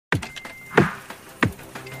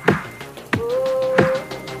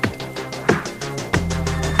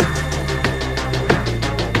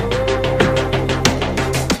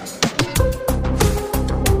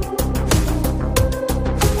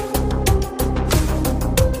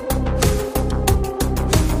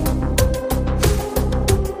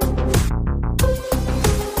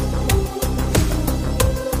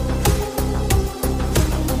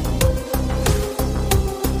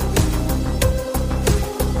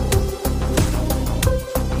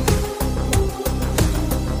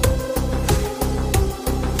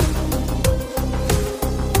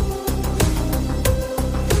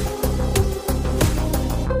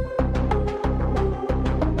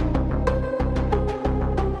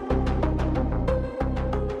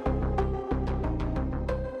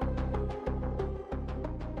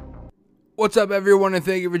What's up, everyone, and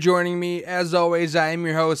thank you for joining me. As always, I am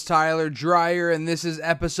your host, Tyler Dreyer, and this is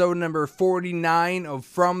episode number 49 of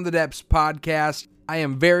From the Depths podcast. I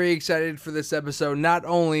am very excited for this episode, not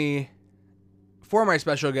only for my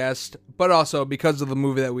special guest, but also because of the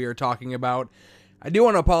movie that we are talking about. I do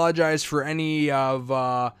want to apologize for any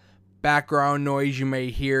of background noise you may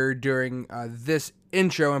hear during this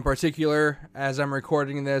intro in particular. As I'm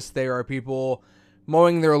recording this, there are people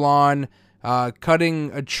mowing their lawn, cutting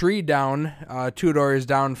a tree down 2 doors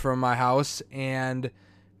down from my house, and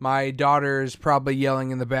my daughter's probably yelling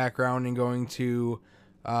in the background and going to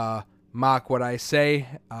mock what I say.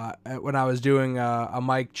 When I was doing a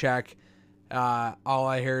mic check, all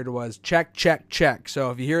I heard was check, check, check. So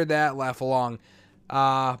if you hear that, laugh along.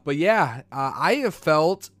 But yeah, I have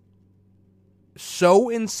felt so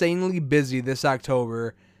insanely busy this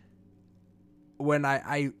October when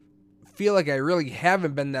I feel like I really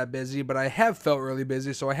haven't been that busy, but I have felt really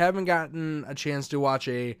busy, so I haven't gotten a chance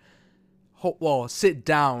to sit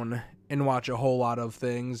down and watch a whole lot of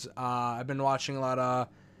things. I've been watching a lot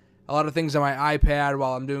of things on my iPad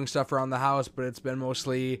while I'm doing stuff around the house, but it's been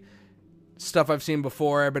mostly stuff I've seen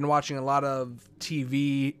before. I've been watching a lot of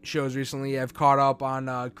TV shows recently. I've caught up on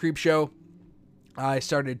Creepshow. I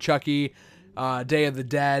started Chucky, Day of the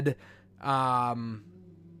Dead,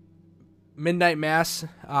 Midnight Mass.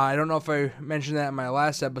 I don't know if I mentioned that in my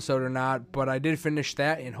last episode or not, but I did finish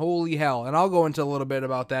that, and holy hell. And I'll go into a little bit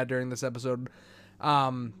about that during this episode.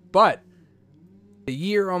 But the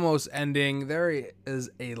year almost ending, there is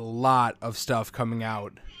a lot of stuff coming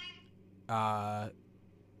out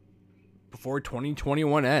before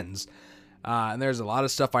 2021 ends. And there's a lot of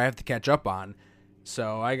stuff I have to catch up on.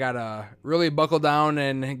 So I gotta really buckle down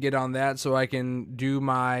and get on that so I can do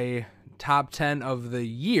my top 10 of the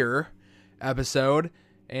year episode,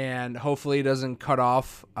 and hopefully it doesn't cut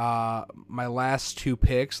off my last two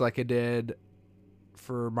picks like it did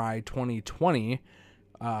for my 2020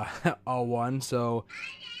 all one. So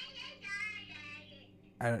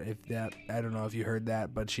I don't know if you heard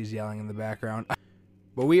that, but she's yelling in the background.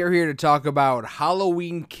 But we are here to talk about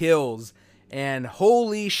Halloween Kills, and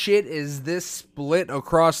holy shit is this split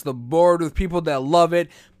across the board with people that love it,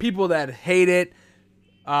 people that hate it.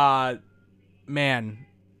 Man,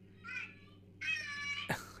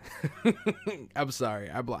 I'm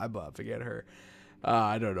sorry. I'm laughing at her.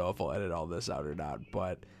 I don't know if I'll edit all this out or not,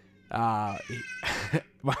 but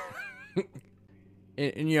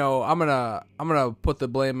and you know, I'm gonna put the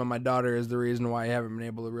blame on my daughter as the reason why I haven't been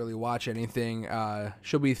able to really watch anything.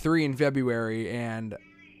 She'll be 3 in February, and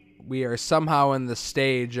we are somehow in the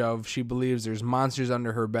stage of she believes there's monsters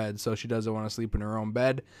under her bed, so she doesn't want to sleep in her own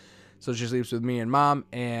bed. So she sleeps with me and mom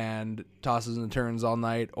and tosses and turns all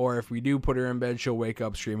night. Or if we do put her in bed, she'll wake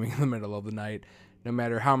up screaming in the middle of the night. No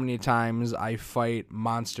matter how many times I fight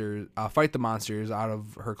the monsters out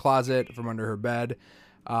of her closet, from under her bed.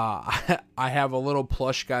 I have a little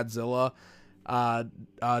plush Godzilla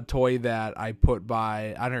toy that I put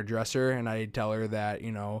on her dresser, and I tell her that,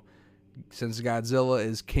 you know, since Godzilla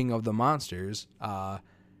is king of the monsters,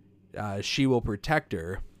 she will protect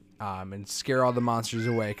her. And scare all the monsters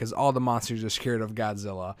away, because all the monsters are scared of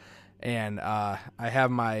Godzilla. And I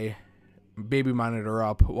have my baby monitor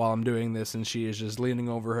up while I'm doing this, and she is just leaning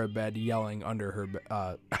over her bed, yelling under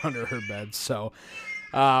her bed. So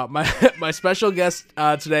my special guest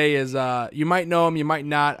today is, you might know him, you might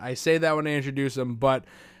not. I say that when I introduce him, but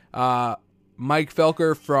Mike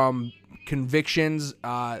Felker from Convictions.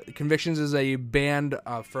 Convictions is a band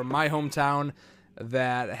from my hometown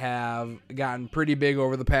that have gotten pretty big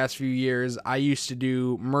over the past few years. I used to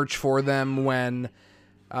do merch for them when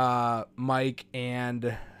Mike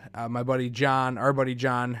and our buddy John,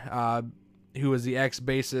 who was the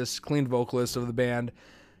ex-bassist, clean vocalist of the band,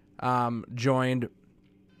 joined.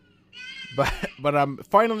 But I'm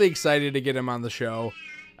finally excited to get him on the show.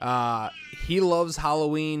 He loves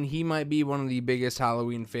Halloween. He might be one of the biggest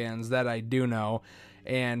Halloween fans that I do know.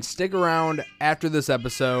 And stick around after this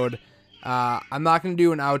episode. I'm not going to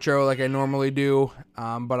do an outro like I normally do,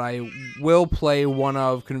 but I will play one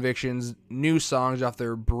of Conviction's new songs off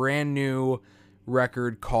their brand new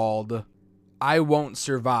record called I Won't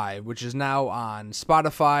Survive, which is now on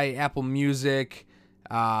Spotify, Apple Music,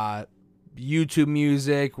 YouTube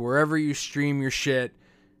Music, wherever you stream your shit.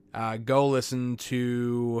 Go listen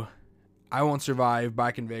to I Won't Survive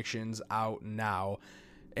by Convictions, out now.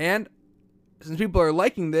 And since people are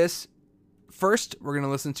liking this, first, we're going to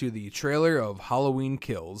listen to the trailer of Halloween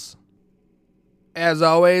Kills. As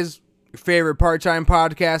always, your favorite part-time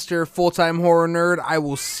podcaster, full-time horror nerd, I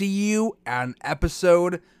will see you on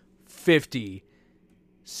episode 50.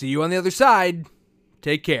 See you on the other side.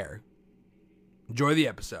 Take care. Enjoy the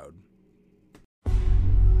episode.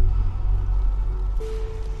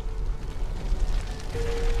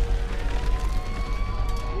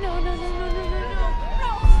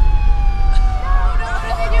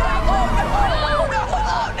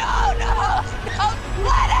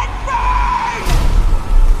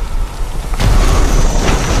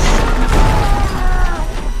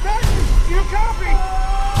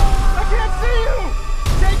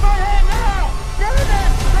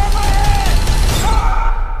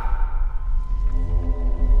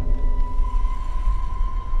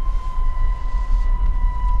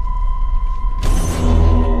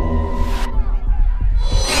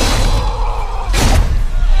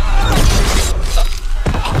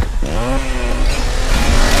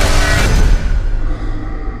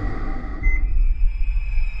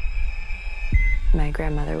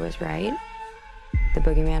 The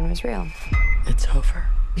boogeyman was real. It's over.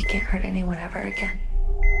 We can't hurt anyone ever again.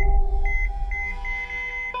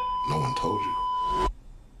 No one told you.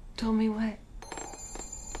 Told me what?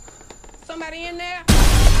 Somebody in there?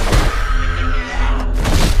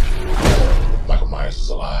 Michael Myers is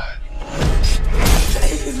alive.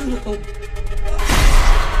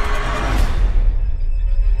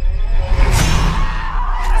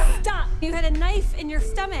 Stop! You had a knife in your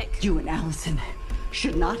stomach. You and Allison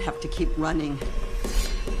should not have to keep running.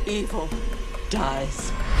 Evil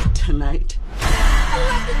dies tonight.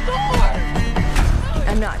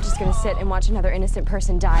 I'm not just gonna sit and watch another innocent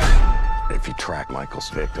person die. If you track Michael's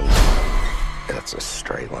victims, that's a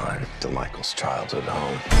straight line to Michael's childhood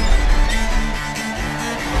home.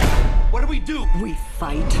 What do we do? We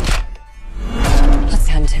fight. Let's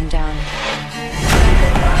hunt him down.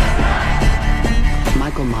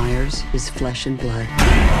 Michael Myers is flesh and blood.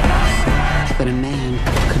 But a man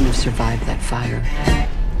couldn't have survived that fire.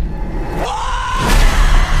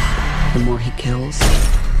 The more he kills,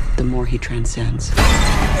 the more he transcends.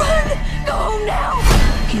 Run! Go home now!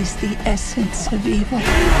 He's the essence of evil.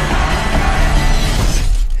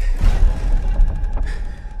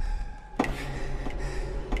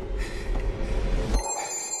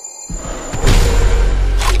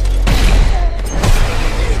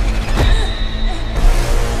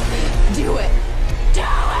 Do it! Do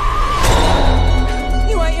it!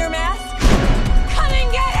 You want your mask? Come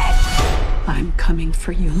and get it! I'm coming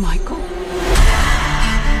for you, Michael.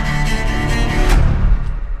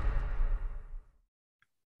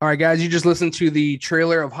 All right, guys, you just listened to the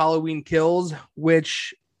trailer of Halloween Kills,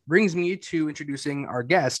 which brings me to introducing our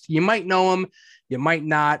guest. You might know him, you might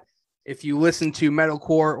not. If you listen to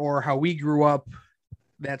metalcore or how we grew up,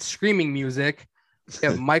 that screaming music, we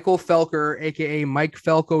have Michael Felker, aka Mike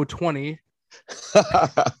Falco 20,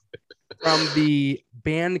 from the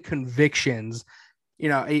band Convictions. You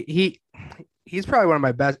know, he's probably one of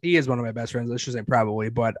my best. He is one of my best friends. Let's just say probably,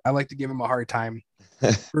 but I like to give him a hard time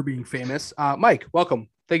for being famous. Mike, welcome.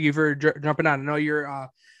 Thank you for jumping on. I know you're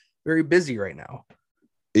very busy right now.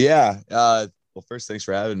 Yeah. Well, first, thanks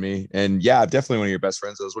for having me. And yeah, I'm definitely one of your best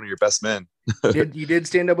friends. I was one of your best men. You did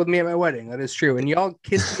stand up with me at my wedding. That is true. And y'all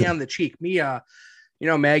kissed me on the cheek.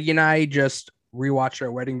 Maggie and I just rewatched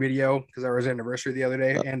our wedding video because our anniversary the other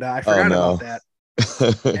day, and I forgot about that.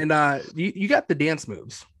 And you got the dance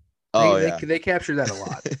moves. They captured that a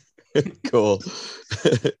lot. Cool.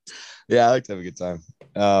 Yeah, I like to have a good time.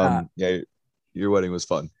 Yeah, your wedding was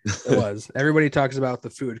fun. It was. Everybody talks about the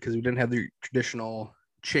food because we didn't have the traditional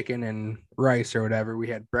chicken and rice or whatever. We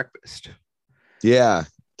had breakfast. Yeah,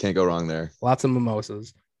 can't go wrong there. Lots of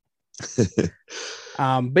mimosas.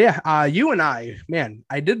 But yeah, you and I, man,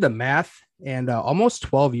 I did the math, and almost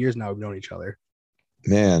 12 years now we've known each other.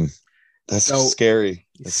 Man, that's scary.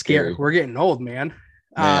 That's scary. We're getting old, man.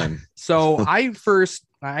 So I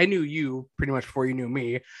knew you pretty much before you knew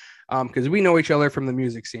me, because we know each other from the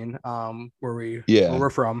music scene, where we're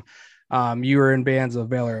from. You were in bands of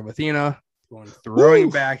Valor of Athena, throwing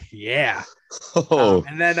back, yeah.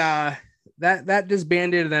 And then that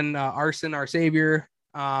disbanded. Then Arson, Our Savior,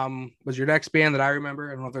 was your next band that I remember.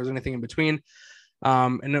 I don't know if there was anything in between.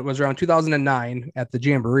 And it was around 2009 at the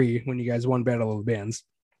Jamboree when you guys won Battle of the Bands.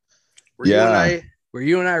 Where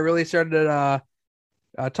you and I really started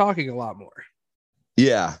talking a lot more.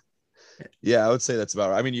 Yeah, I would say that's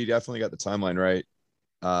about right. I mean, you definitely got the timeline right.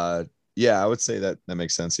 Yeah, I would say that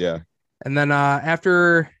makes sense. Yeah. And then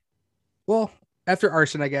after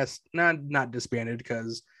Arson, I guess not disbanded,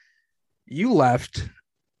 because you left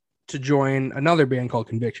to join another band called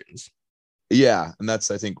Convictions. Yeah, and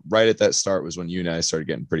that's, I think, right at that start was when you and I started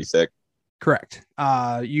getting pretty thick. Correct.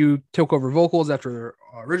 You took over vocals after the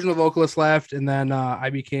original vocalist left, and then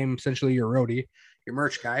I became essentially your roadie, your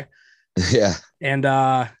merch guy. Yeah. And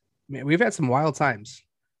man, we've had some wild times.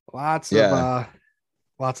 Lots of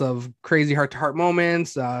crazy heart-to-heart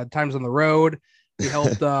moments, times on the road. We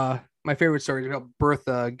helped my favorite story, we helped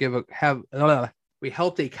we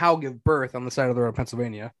helped a cow give birth on the side of the road in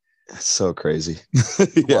Pennsylvania. That's so crazy.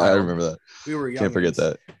 Yeah, I remember that. We were young. Can't forget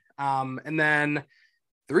that. And then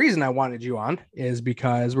the reason I wanted you on is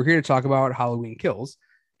because we're here to talk about Halloween Kills.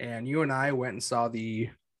 And you and I went and saw the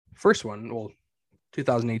first one,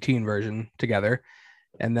 2018 version together.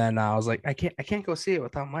 And then I was like, I can't go see it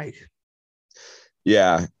without Mike.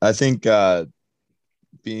 Yeah, I think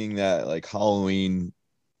being that like Halloween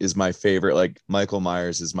is my favorite, like Michael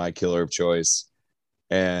Myers is my killer of choice.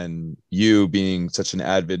 And you being such an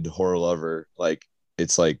avid horror lover, like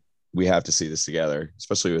it's like we have to see this together,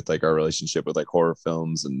 especially with like our relationship with like horror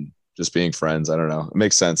films and just being friends. I don't know. It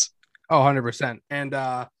makes sense. Oh, 100%. And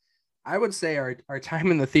I would say our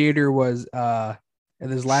time in the theater was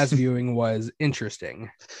and this last viewing was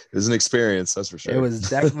interesting. It was an experience, that's for sure. It was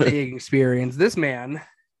definitely an experience. This man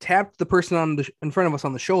tapped the person in front of us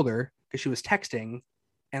on the shoulder because she was texting,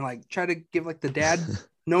 and like tried to give like the dad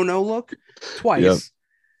no look twice. Yep.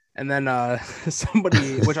 And then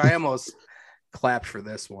somebody, which I almost clapped for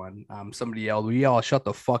this one. Somebody yelled, "We all shut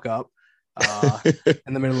the fuck up!"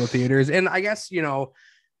 In the middle of theaters. And I guess,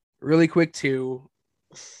 really quick too,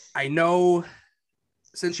 I know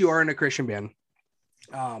since you are in a Christian band,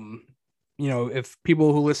 if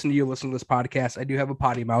people who listen to this podcast, I do have a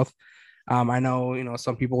potty mouth. I know,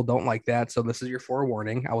 some people don't like that. So this is your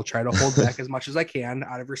forewarning. I will try to hold back as much as I can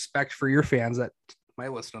out of respect for your fans that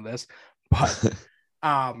might listen to this. But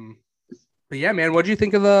yeah, man, what'd you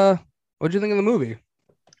think of the movie?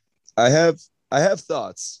 I have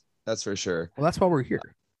thoughts. That's for sure. Well, that's why we're here.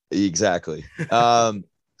 Exactly.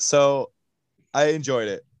 So I enjoyed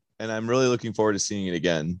it, and I'm really looking forward to seeing it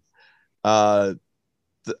again.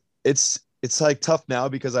 It's like tough now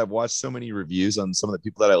because I've watched so many reviews on some of the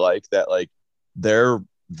people that I like that like their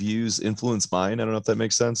views influence mine. I don't know if that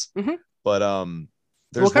makes sense. Mm-hmm. But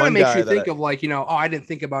there's it kind of one makes guy you think of like, I didn't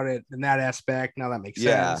think about it in that aspect. Now that makes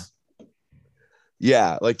sense.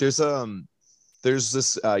 Yeah. Like there's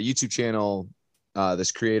this YouTube channel,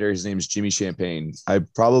 this creator, his name is Jimmy Champagne. I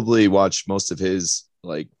probably watched most of his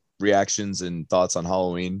like reactions and thoughts on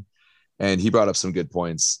Halloween, and he brought up some good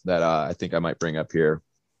points that I think I might bring up here.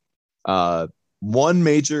 One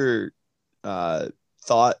major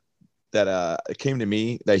thought that came to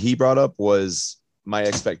me that he brought up was my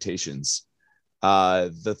expectations.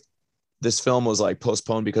 This film was like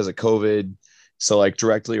postponed because of COVID, so like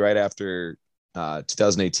directly right after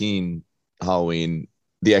 2018 Halloween,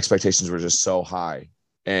 the expectations were just so high,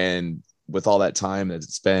 and with all that time that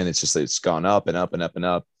it's gone up and up and up and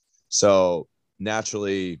up. So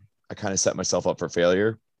naturally, I kind of set myself up for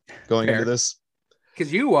failure going into this.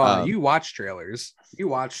 Because you watched trailers, you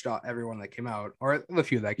watched everyone that came out, or the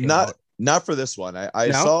few that came out. Not for this one.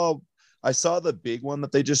 I saw the big one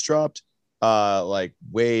that they just dropped, like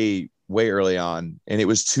way early on, and it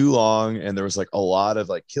was too long, and there was like a lot of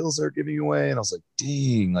like kills they're giving away, and I was like,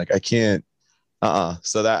 dang, like I can't.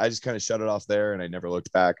 So that I just kind of shut it off there, and I never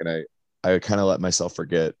looked back, and I kind of let myself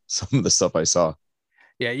forget some of the stuff I saw.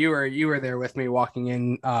 Yeah, you were there with me walking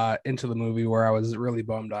into the movie where I was really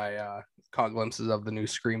bummed. I caught glimpses of the new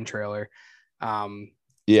Scream trailer.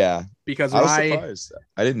 Yeah, because I was surprised.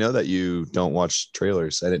 I didn't know that you don't watch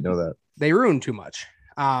trailers. I didn't know that. They ruin too much.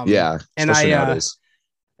 Yeah, and nowadays.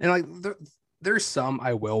 And like there's some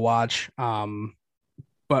I will watch.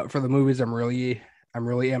 But for the movies, I'm really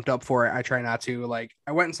amped up for it. I try not to. Like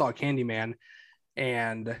I went and saw Candyman,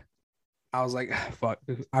 and I was like, fuck,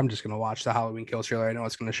 I'm just gonna watch the Halloween Kills trailer. I know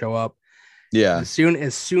it's gonna show up. Yeah. As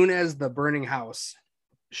soon as the burning house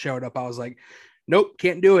showed up, I was like, nope,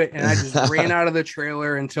 can't do it. And I just ran out of the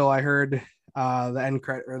trailer until I heard the end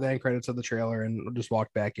credits of the trailer, and just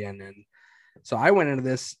walked back in. And so I went into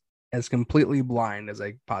this as completely blind as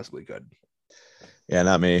I possibly could. Yeah,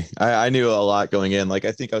 not me. I knew a lot going in. Like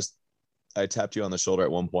I think I tapped you on the shoulder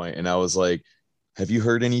at one point, and I was like, have you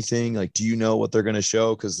heard anything? Like, do you know what they're going to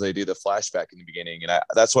show? Because they do the flashback in the beginning. And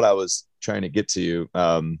that's what I was trying to get to you.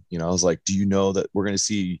 I was like, do you know that we're going to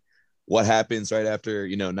see what happens right after,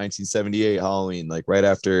 1978 Halloween, like right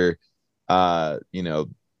after,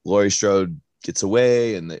 Laurie Strode gets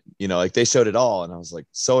away, and like they showed it all. And I was like,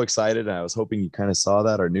 so excited. And I was hoping you kind of saw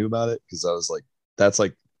that or knew about it. Cause I was like, that's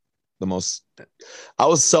like I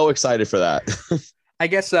was so excited for that. I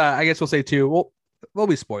guess we'll say too, well, there'll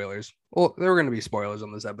be spoilers. Well, there were going to be spoilers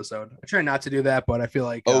on this episode. I try not to do that, but I feel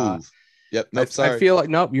like, yep. Nope, sorry. I feel like,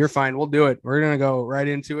 nope, you're fine. We'll do it. We're going to go right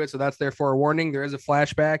into it. So that's there for a warning. There is a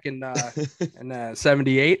flashback in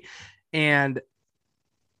 78. And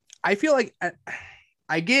I feel like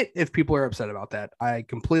I get if people are upset about that. I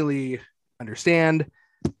completely understand,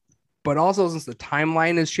 but also since the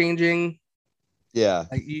timeline is changing, yeah,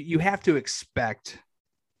 like you have to expect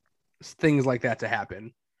things like that to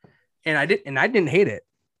happen. And I didn't hate it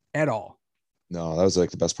at all. No, that was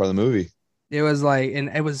like the best part of the movie. It was like, and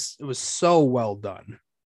it was so well done.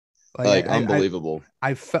 Like unbelievable.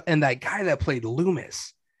 I felt, and that guy that played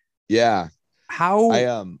Loomis. Yeah. How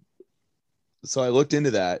so I looked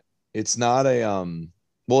into that. It's not it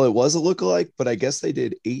was a lookalike, but I guess they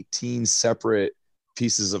did 18 separate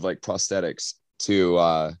pieces of like prosthetics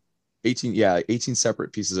to 18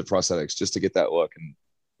 separate pieces of prosthetics just to get that look. And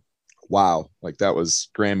wow, like that was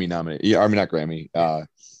Grammy nominated. Yeah, I mean not Grammy.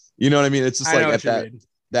 You know what I mean? It's just like at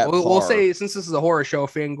that we'll say, since this is a horror show,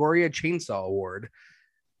 Fangoria Chainsaw Award.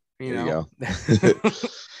 You know. There you go.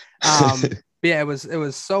 Yeah, it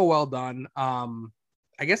was so well done.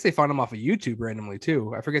 I guess they found him off of YouTube randomly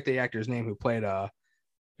too. I forget the actor's name who played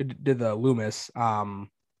who did the Loomis.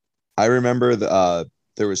 I remember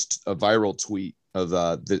there was a viral tweet of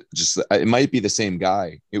it might be the same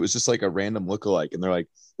guy. It was just like a random lookalike, and they're like,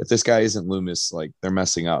 if this guy isn't Loomis, like they're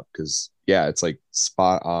messing up because yeah, it's like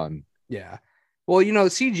spot on. Yeah. Well, you know,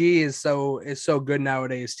 CG is so good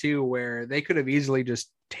nowadays too, where they could have easily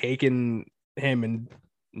just taken him and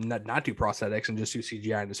not do prosthetics and just do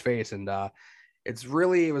CGI in his face, and it was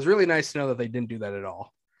really nice to know that they didn't do that at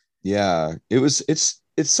all. Yeah, it's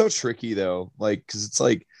so tricky though, like because it's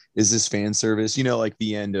like, is this fan service? You know, like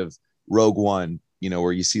the end of Rogue One, you know,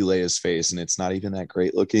 where you see Leia's face and it's not even that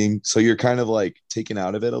great looking, so you're kind of like taken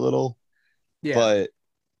out of it a little. Yeah. But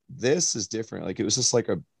this is different. Like it was just like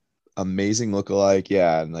a amazing lookalike,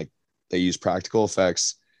 yeah, and like they use practical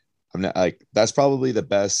effects. I'm not like that's probably the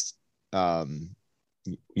best,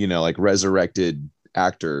 you know, like resurrected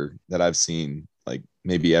actor that I've seen, like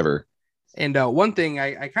maybe ever. And one thing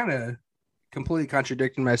I kind of completely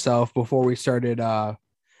contradicted myself before we started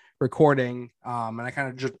recording, and I kind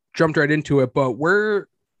of just jumped right into it. But where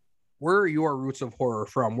are your roots of horror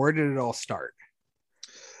from? Where did it all start?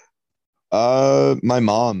 My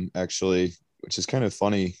mom, actually, which is kind of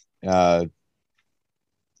funny.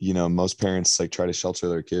 You know, most parents like try to shelter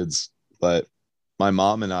their kids, but my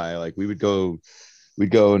mom and I, like, we'd go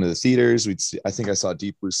into the theaters. I think I saw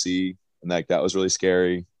Deep Blue Sea, and like that was really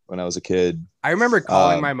scary when I was a kid. I remember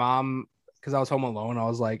calling my mom because I was home alone. I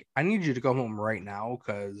was like, I need you to go home right now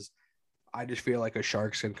because I just feel like a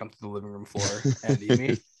shark's gonna come to the living room floor and eat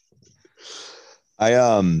me. I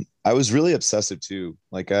was really obsessive too.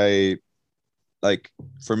 Like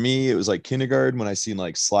for me, it was like kindergarten when I seen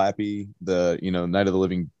like Slappy, the, you know, Night of the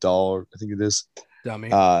Living Doll, I think it is. Dummy.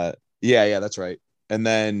 Yeah, that's right. And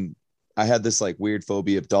then I had this like weird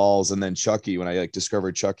phobia of dolls, and then Chucky, when I like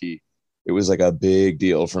discovered Chucky, it was like a big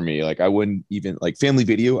deal for me. Like I wouldn't even like Family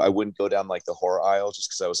Video, I wouldn't go down like the horror aisle just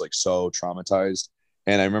because I was like so traumatized.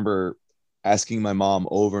 And I remember asking my mom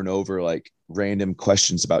over and over like random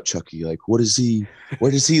questions about Chucky, like where does he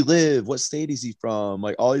live, what state is he from,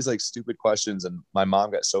 like all these like stupid questions. And my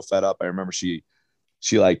mom got so fed up. I remember she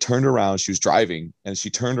like turned around, she was driving, and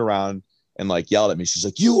she turned around and like yelled at me. She's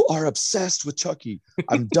like, you are obsessed with Chucky,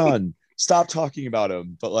 I'm done. Stop talking about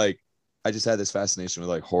him. But like I just had this fascination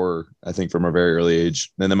with like horror, I think, from a very early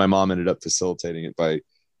age. And then my mom ended up facilitating it by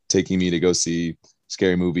taking me to go see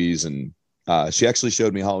scary movies. And she actually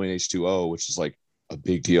showed me Halloween H2O, which is like a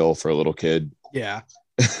big deal for a little kid. Yeah.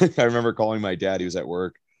 I remember calling my dad. He was at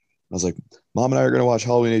work. I was like, Mom and I are going to watch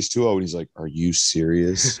Halloween H2O. And he's like, are you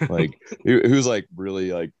serious? Like, he was like,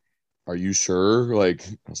 really, like, are you sure? Like,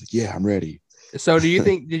 I was like, yeah, I'm ready. So do you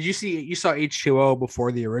think, you saw H2O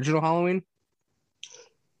before the original Halloween?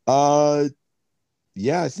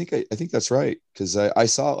 Yeah, I think that's right. Cause I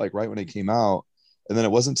saw it like right when it came out. And then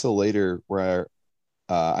it wasn't until later where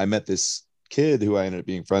I met this kid who I ended up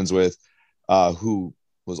being friends with, who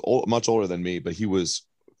was much older than me, but he was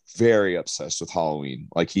very obsessed with Halloween.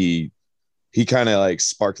 Like he kind of like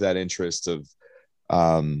sparked that interest of,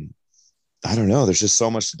 I don't know. There's just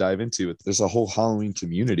so much to dive into. There's a whole Halloween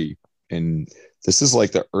community, and this is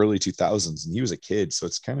like the early 2000s, and he was a kid. So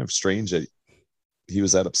it's kind of strange that he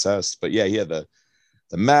was that obsessed. But yeah, he had the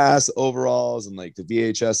mask, the overalls, and like the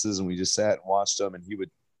VHSs, and we just sat and watched them, and he would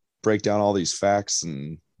break down all these facts.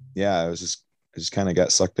 And yeah, I just kind of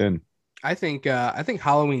got sucked in. I think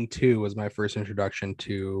Halloween 2 was my first introduction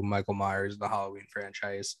to Michael Myers, the Halloween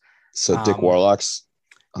franchise. So Dick Warlock's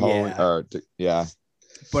Halloween, yeah.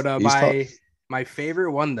 But my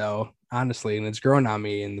favorite one though, honestly, and it's grown on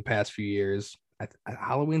me in the past few years,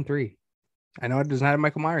 Halloween 3. I know it does not have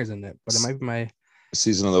Michael Myers in it, but it might be my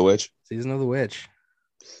Season of the Witch. Season of the Witch.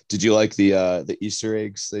 Did you like the Easter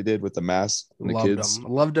eggs they did with the mask and the kids?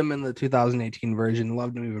 Loved them in the 2018 version.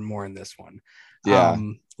 Loved them even more in this one. Yeah.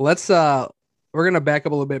 We're gonna back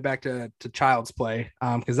up a little bit back to Child's Play,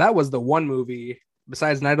 because that was the one movie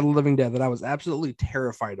besides Night of the Living Dead that I was absolutely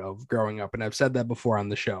terrified of growing up, and I've said that before on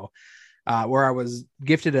the show, where I was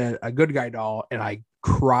gifted a good guy doll and I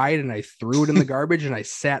cried and I threw it in the garbage and I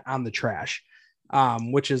sat on the trash,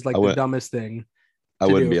 which is like the dumbest thing. I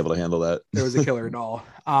wouldn't be able to handle that. It was a killer doll.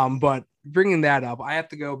 But bringing that up, I have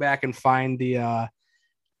to go back and find the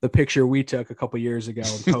picture we took a couple years ago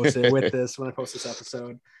and post it when I post this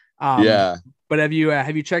episode. Yeah. But have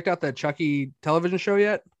you checked out the Chucky television show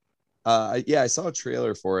yet? Yeah, I saw a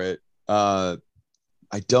trailer for it. I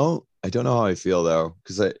don't know how I feel though,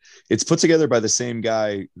 because it's put together by the same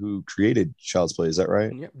guy who created Child's Play. Is that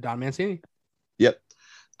right? Yep, Don Mancini. Yep.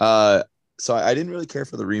 So I didn't really care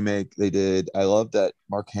for the remake they did. I love that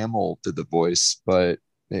Mark Hamill did the voice, but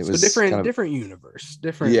It So was different, kind of, different universe,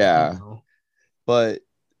 different. yeah. You know. But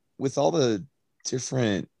with all the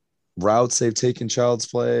different routes they've taken Child's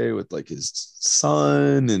Play with like his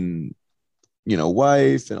son and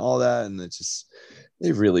wife and all that, and it just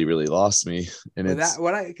they really really lost me. And But it's that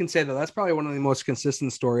what I can say though, that's probably one of the most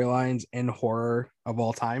consistent storylines in horror of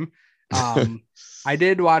all time. I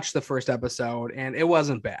did watch the first episode and it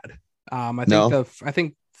wasn't bad. I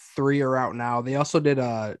think 3 are out now. They also did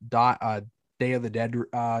a Day of the Dead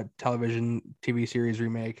television TV series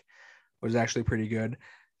remake, was actually pretty good.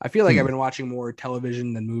 I feel like I've been watching more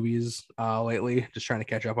television than movies lately, just trying to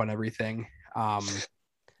catch up on everything. I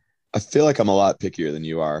feel like I'm a lot pickier than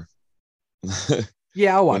you are.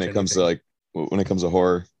 Yeah, I'll watch when it comes to anything. when it comes to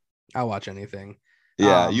horror. I'll watch anything.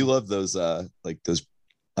 Yeah, you love those those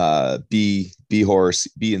B horror,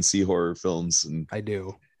 B and C horror films, and I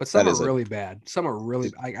do, but some that are is a- really bad. Some are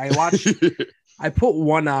really. I watched. I put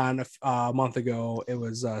one on a month ago. It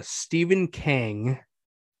was Stephen Kang,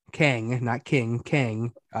 not King,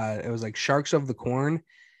 Kang. It was like Sharks of the Corn,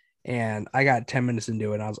 and I got 10 minutes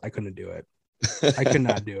into it. And I couldn't do it. I could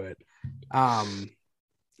not do it.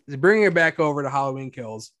 Bringing it back over to Halloween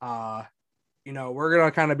Kills. We're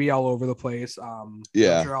gonna kind of be all over the place.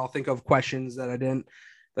 Yeah. I'm sure I'll think of questions that I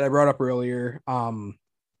brought up earlier. I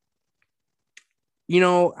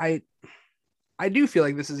do feel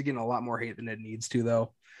like this is getting a lot more hate than it needs to,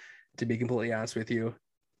 though, to be completely honest with you.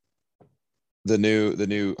 The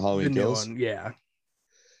new Halloween Kills. One, yeah.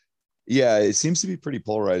 Yeah, it seems to be pretty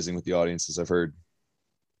polarizing with the audiences, I've heard.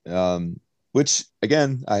 Which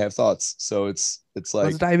again, I have thoughts. So it's like,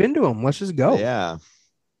 let's dive into them. Let's just go. Yeah.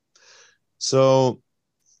 So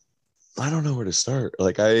I don't know where to start.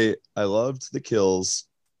 Like I loved the kills.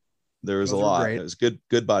 There was Those a were lot. great. It was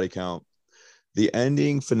good body count. The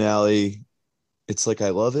ending finale, it's like I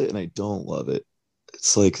love it and I don't love it.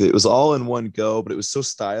 It's like it was all in one go, but it was so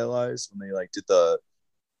stylized when they like did the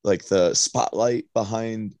spotlight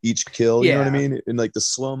behind each kill. You know what I Yeah. mean? And like the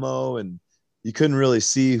slow-mo, and you couldn't really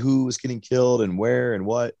see who was getting killed and where and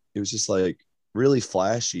what. It was just like really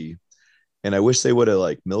flashy. And I wish they would have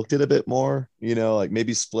like milked it a bit more, like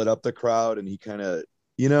maybe split up the crowd and he kind of,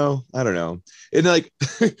 I don't know. And like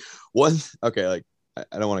like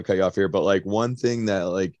I don't want to cut you off here, but like one thing that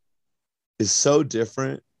like is so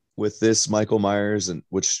different with this Michael Myers, and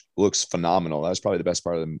which looks phenomenal. That was probably the best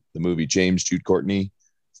part of the movie. James Jude Courtney,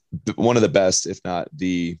 one of the best, if not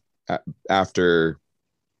the after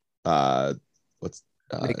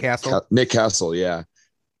Nick Castle. Nick Castle, yeah.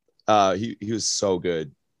 He was so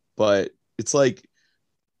good, but it's like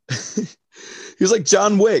he was like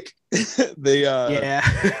John Wick. Yeah.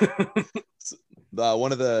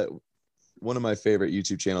 One of my favorite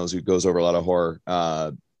YouTube channels who goes over a lot of horror,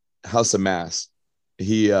 House of Mass.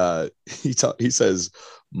 He says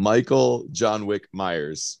Michael John Wick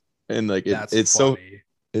Myers, and like it's funny.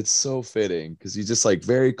 so fitting because he's just like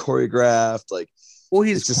very choreographed. Like, well,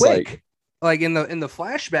 he's just quick. Like in the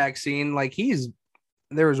flashback scene, like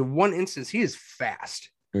there was one instance he is fast.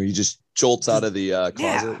 Or he just jolts out of the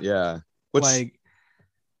closet. Yeah. Which like,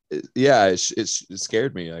 it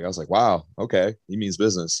scared me. Like I was like, wow, okay, he means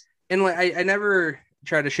business. And like I never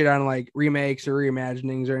try to shit on like remakes or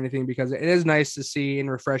reimaginings or anything, because it is nice to see and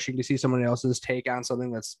refreshing to see someone else's take on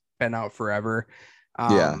something that's been out forever.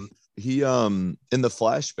 Yeah. He in the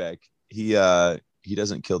flashback, he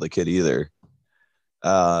doesn't kill the kid either. You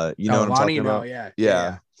know what I'm talking about?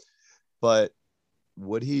 Yeah. But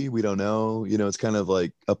would he? We don't know. It's kind of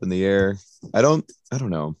like up in the air. I don't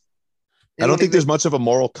know. I don't think there's much of a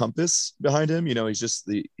moral compass behind him. He's just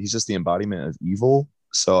the embodiment of evil.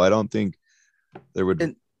 So I don't think there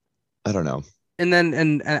would. I don't know.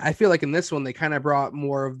 And I feel like in this one they kind of brought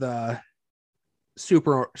more of the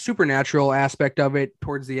supernatural aspect of it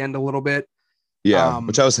towards the end a little bit. Yeah,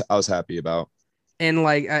 which I was happy about. And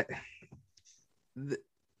like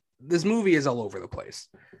this movie is all over the place.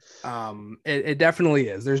 It definitely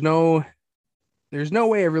is. There's no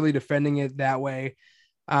way of really defending it that way.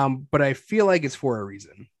 But I feel like it's for a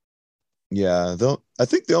reason. Yeah, I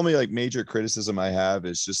think the only like major criticism I have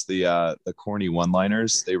is just the corny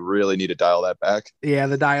one-liners. They really need to dial that back. Yeah,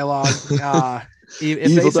 the dialogue. If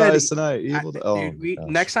evil they dies said, tonight.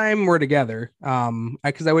 Next time we're together,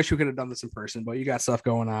 because I wish we could have done this in person, but you got stuff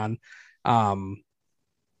going on.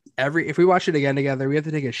 If we watch it again together, we have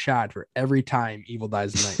to take a shot for every time evil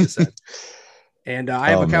dies tonight. You said, and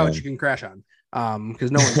I have a couch you can crash on, because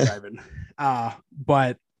no one's driving.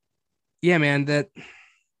 But yeah, man, that.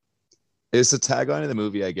 It's a tagline of the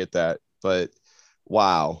movie. I get that, but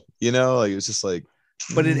wow, like it's just like.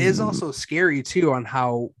 But it is also scary too on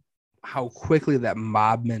how quickly that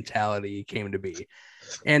mob mentality came to be.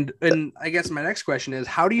 And I guess my next question is,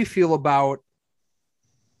 how do you feel about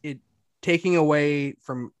it taking away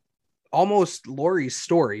from almost Laurie's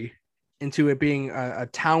story into it being a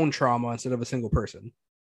town trauma instead of a single person?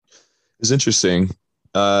 It's interesting.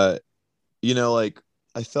 Like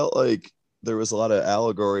I felt like there was a lot of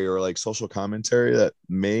allegory or like social commentary that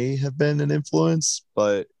may have been an influence,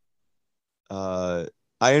 but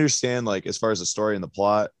I understand, like, as far as the story and the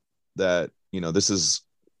plot, that this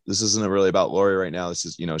isn't really about Laurie right now. This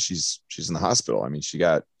is, she's in the hospital. I mean, she's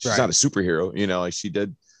not a superhero, like she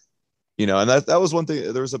did, and that was one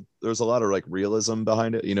thing. There was a lot of like realism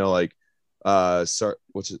behind it, like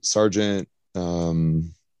Sergeant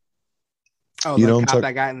Oh, you the know, cop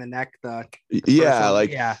that got in the neck. yeah,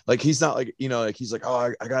 like, yeah. like he's not like, like he's like,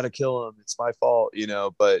 oh, I gotta kill him. It's my fault,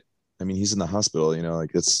 but I mean, he's in the hospital,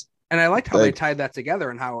 like it's. And I liked how they tied that together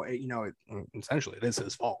and how, essentially it is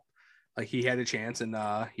his fault. Like he had a chance and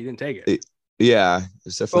he didn't take it. Yeah,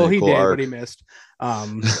 it's definitely he a cool did, arc. but he missed.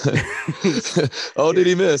 Oh, did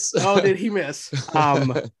he miss? Oh, did he miss?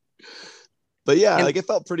 But yeah, like it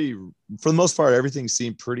felt pretty, for the most part, everything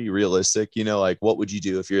seemed pretty realistic. Like what would you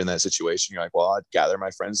do if you're in that situation? You're like, well, I'd gather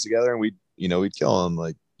my friends together and we'd kill them.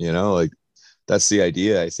 Like, like that's the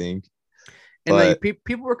idea, I think. And like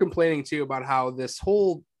people were complaining too about how this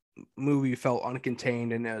whole movie felt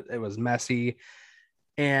uncontained and it was messy.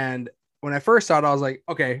 And when I first saw it, I was like,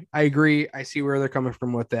 okay, I agree. I see where they're coming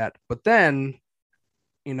from with that. But then,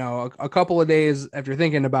 a couple of days after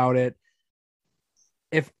thinking about it,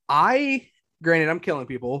 granted, I'm killing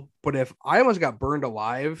people, but if I almost got burned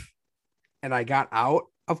alive and I got out,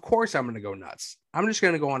 of course I'm going to go nuts. I'm just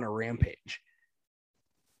going to go on a rampage.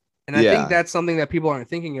 And I think that's something that people aren't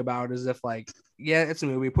thinking about, is if like, yeah, it's a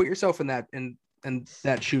movie. Put yourself in that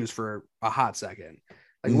shoes for a hot second.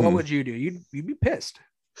 Like, what would you do? You'd be pissed.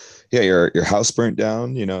 Yeah, your house burnt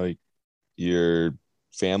down. Your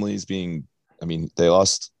family's being. I mean, they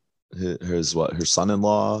lost her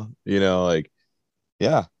son-in-law. Like,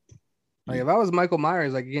 yeah. Like if I was Michael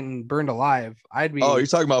Myers, like getting burned alive, I'd be. Oh, you're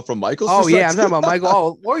talking about from Michael's? Oh yeah, I'm talking about Michael.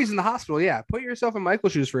 Oh, Laurie's in the hospital. Yeah, put yourself in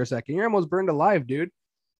Michael's shoes for a second. You're almost burned alive, dude.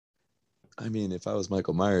 I mean, if I was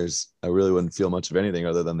Michael Myers, I really wouldn't feel much of anything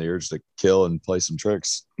other than the urge to kill and play some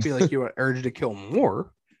tricks. I feel like you would urge to kill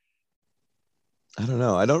more. I don't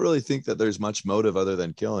know. I don't really think that there's much motive other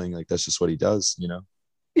than killing. Like that's just what he does,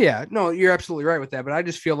 Yeah, no, you're absolutely right with that. But I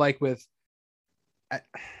just feel like with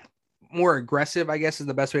more aggressive, I guess is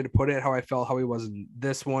the best way to put it, how I felt how he was in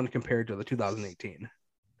this one compared to the 2018.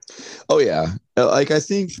 Oh yeah. Like I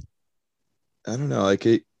think, I don't know, like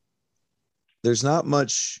there's not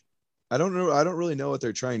much. I don't know. I don't really know what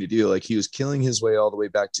they're trying to do. Like he was killing his way all the way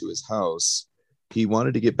back to his house. He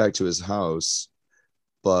wanted to get back to his house,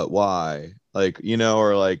 but why? Like,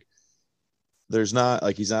 or like, there's not,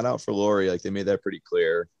 like, he's not out for Laurie. Like they made that pretty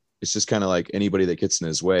clear. It's just kind of like anybody that gets in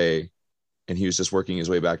his way, and he was just working his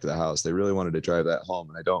way back to the house. They really wanted to drive that home.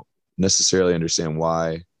 And I don't necessarily understand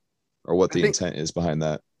why or what the intent is behind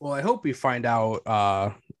that. Well, I hope we find out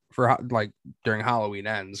for like during Halloween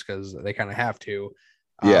ends, because they kind of have to.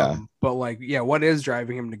 Yeah. But like, yeah, what is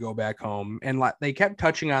driving him to go back home? And like they kept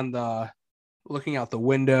touching on the looking out the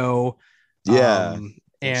window. Yeah.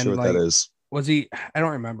 And sure like, that is. Was he? I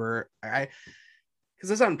don't remember.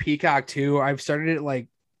 Because it's on Peacock too. I've started it like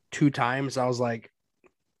 2 times. I was like,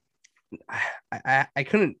 I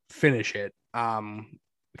couldn't finish it.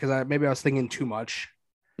 Because maybe I was thinking too much.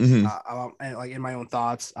 Like in my own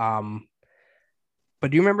thoughts. But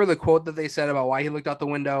do you remember the quote that they said about why he looked out the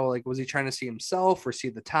window? Like, was he trying to see himself or see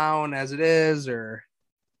the town as it is? Or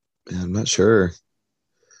I'm not sure.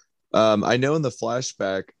 I know in the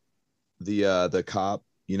flashback, the cop,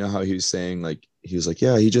 how he was saying, like, he was like,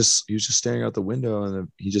 yeah, he was just staring out the window and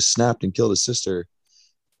he just snapped and killed his sister.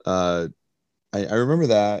 I remember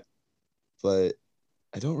that, but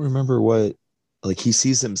I don't remember what, like, he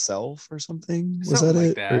sees himself or something. Was something that like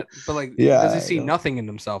it? that? But like, yeah, does he see nothing in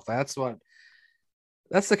himself? That's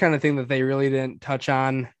the kind of thing that they really didn't touch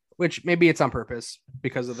on, which maybe it's on purpose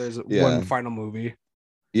because there's one final movie.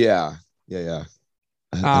 Yeah. I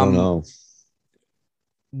don't know.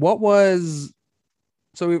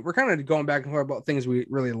 So we're kind of going back and forth about things we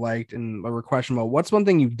really liked, and we're questioning about what's one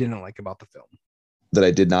thing you didn't like about the film that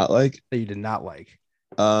I did not like. That you did not like.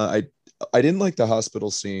 I didn't like the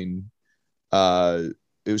hospital scene. It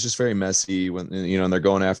was just very messy when and they're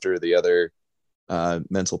going after the other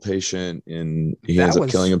mental patient, and he ends up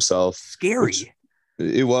killing himself. Scary.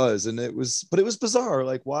 It was, but it was bizarre.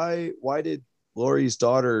 Like, why did Laurie's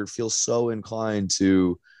daughter feel so inclined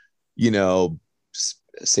to,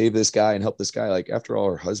 save this guy and help this guy. Like after all,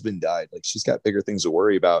 her husband died. Like she's got bigger things to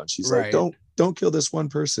worry about. And she's like, Right. don't kill this one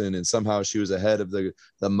person. And somehow she was ahead of the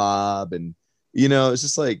mob. And you know, it's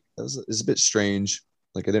just like it's a bit strange.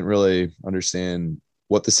 Like I didn't really understand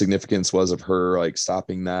what the significance was of her like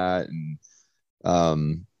stopping that. And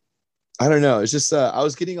I don't know. It's just I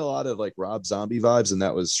was getting a lot of like Rob Zombie vibes, and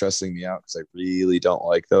that was stressing me out because I really don't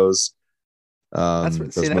like those. That's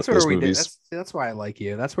Those where we did. movies. That's why I like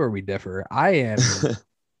you. That's where we differ. I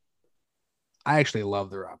actually love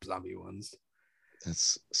the Rob Zombie ones.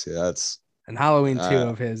 That's And Halloween 2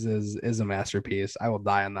 of his is a masterpiece. I will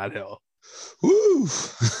die on that hill. woo.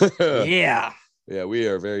 Yeah. Yeah, we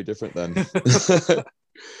are very different then.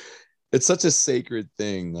 It's such a sacred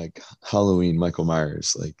thing, like Halloween, Michael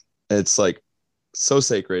Myers. Like it's like so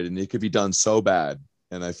sacred, and it could be done so bad.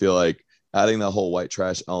 And I feel like adding the whole white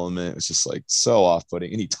trash element is just like so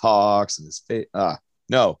off-putting. And he talks, and his face.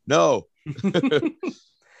 No.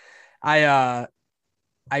 I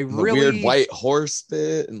really weird white horse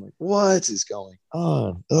bit, and like what is going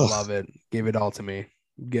on? Ugh. love it. Give it all to me.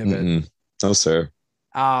 Give Mm-mm. No, sir.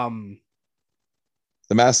 it.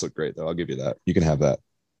 The masks look great, though. I'll give you that. You can have that.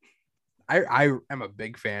 I am a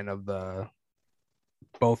big fan of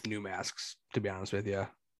both new masks, to be honest with you.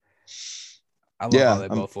 I love how they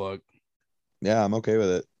both look. Yeah, I'm okay with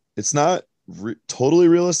it. It's not totally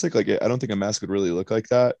realistic. Like I don't think a mask would really look like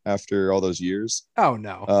that after all those years. Oh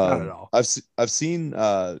no, not at all. I've seen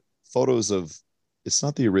photos of. It's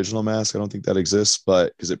not the original mask. I don't think that exists,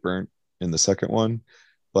 but because it burnt in the second one.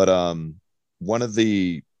 But one of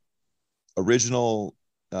the original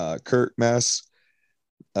Kurt masks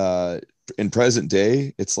in present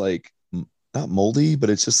day, it's like not moldy, but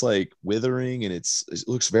it's just like withering, and it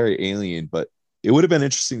looks very alien. But it would have been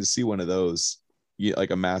interesting to see one of those,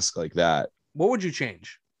 like a mask like that. What would you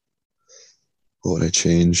change? What would I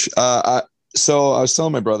change? So I was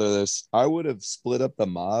telling my brother this. I would have split up the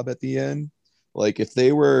mob at the end. Like if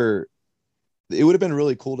they were, it would have been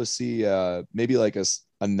really cool to see maybe like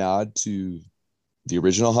a nod to the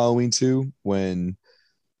original Halloween 2 when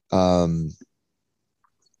they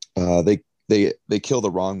kill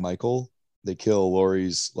the wrong Michael. They kill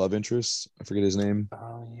Laurie's love interest. I forget his name.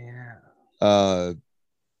 Oh yeah.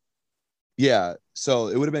 Yeah. So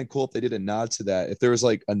it would have been cool if they did a nod to that. If there was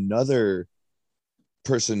like another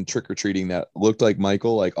person trick-or-treating that looked like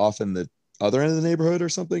Michael, like off in the other end of the neighborhood or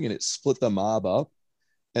something, and it split the mob up.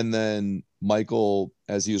 And then Michael,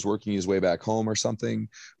 as he was working his way back home or something,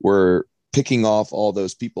 were picking off all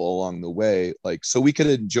those people along the way. Like, so we could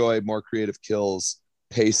enjoy more creative kills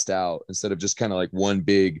paced out instead of just kind of like one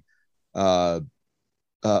big John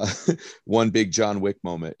Wick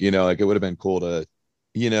moment, like it would have been cool to,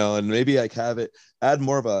 and maybe like have it add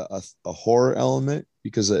more of a horror element,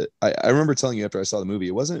 because I remember telling you after I saw the movie,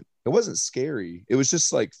 it wasn't scary. It was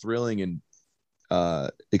just like thrilling and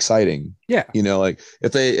exciting. Yeah. Like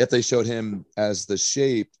if they showed him as the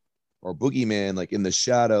Shape or Boogeyman, like in the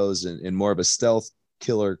shadows and more of a stealth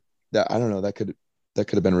killer, that I don't know, that could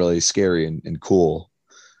have been really scary and cool.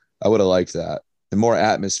 I would have liked that. And more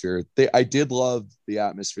atmosphere. I did love the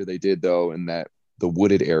atmosphere they did though in the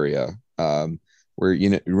wooded area. Where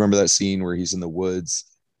you remember that scene where he's in the woods.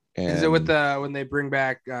 And is it with when they bring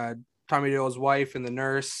back Tommy Dole's wife and the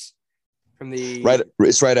nurse from the right?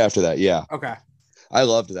 It's right after that. Yeah. Okay. I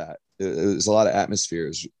loved that. It was a lot of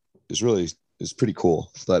atmosphere. It's pretty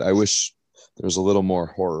cool. But I wish there was a little more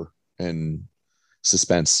horror and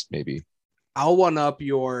suspense, maybe. I'll one up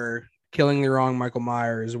your killing the wrong Michael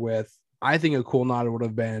Myers with, I think a cool nod would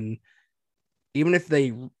have been, even if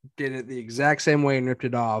they did it the exact same way and ripped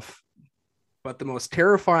it off, but the most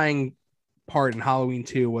terrifying part in Halloween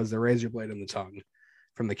 2 was the razor blade in the tongue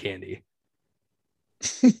from the candy.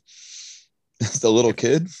 The little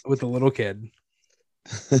kid? With the little kid.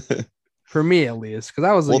 For me, at least. Because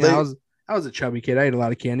I was I was a chubby kid. I ate a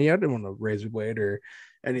lot of candy. I didn't want a razor blade or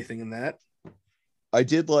anything in that. I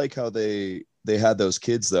did like how they had those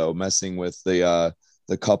kids, though, messing with the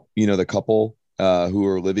couple who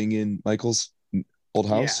were living in Michael's old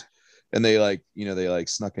house. Yeah. And they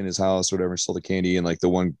snuck in his house or whatever, stole the candy, and like the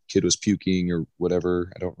one kid was puking or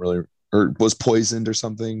whatever. Or was poisoned or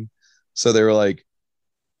something. So they were like,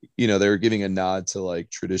 they were giving a nod to like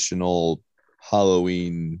traditional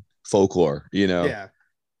Halloween folklore, Yeah.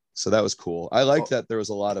 So that was cool. I liked that there was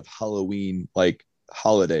a lot of Halloween like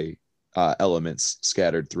holiday elements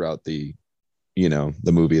scattered throughout the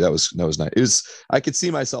movie. That was nice. I could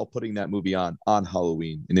see myself putting that movie on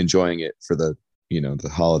Halloween and enjoying it for the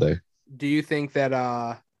the holiday. Do you think that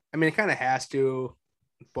it kind of has to,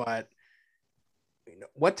 but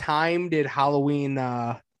what time did Halloween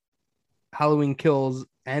Kills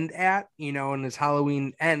end at, and his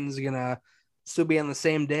Halloween ends gonna still be on the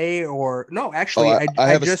same day, or no, actually, I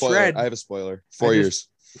have a just spoiler. read I have a spoiler. 4 years.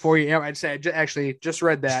 4 years. I'd say actually just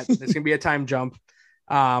read that it's gonna be a time jump,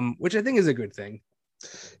 which I think is a good thing.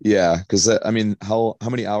 Yeah, because I mean, how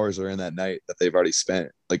many hours are in that night that they've already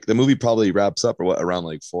spent? Like the movie probably wraps up or what around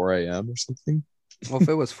like 4 a.m. or something. Well, if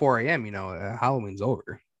it was 4 a.m., Halloween's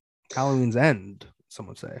over. Halloween's end, some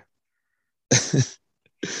would say.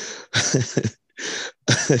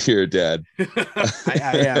 You're a dad.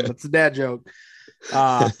 I am. It's a dad joke.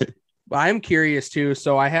 But I'm curious too.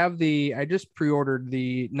 So I just pre-ordered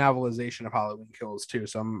the novelization of Halloween Kills too.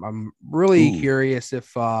 So I'm really curious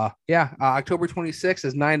if October 26th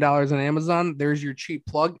is $9 on Amazon. There's your cheap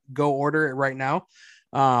plug. Go order it right now.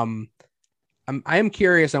 I am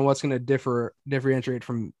curious on what's going to differentiate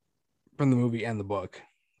from the movie and the book.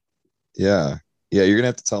 Yeah. You're gonna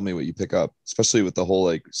have to tell me what you pick up, especially with the whole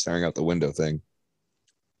like staring out the window thing.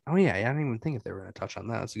 Oh yeah, I didn't even think if they were going to touch on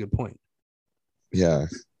that. That's a good point. Yeah,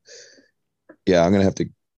 I'm gonna have to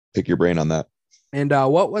pick your brain on that. And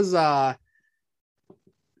what was the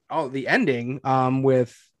ending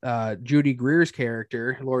with Judy Greer's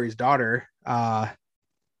character, Laurie's daughter?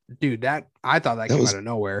 Dude, I thought that came out of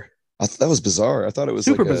nowhere. That was bizarre. I thought it was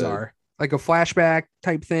super like bizarre, like a flashback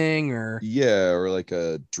type thing, or like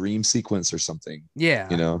a dream sequence or something. Yeah,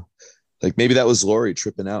 like maybe that was Laurie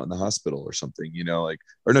tripping out in the hospital or something.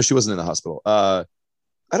 Or no, she wasn't in the hospital. I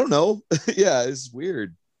don't know. Yeah, it's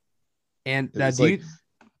weird. And it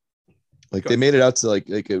they made it out to like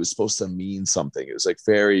it was supposed to mean something. It was like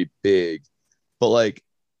very big, but like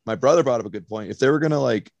my brother brought up a good point. If they were gonna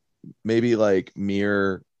like maybe like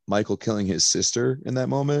mirror Michael killing his sister in that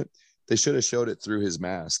moment, they should have showed it through his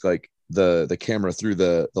mask, like the camera through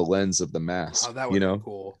the lens of the mask. Oh, that would be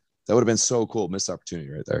cool. That would have been so cool. Missed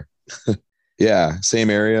opportunity right there. Yeah,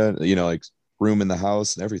 same area, like room in the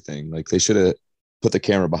house and everything. Like they should have put the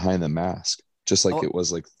camera behind the mask, just like it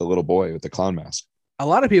was like the little boy with the clown mask. A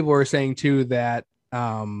lot of people were saying too that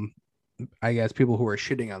I guess people who are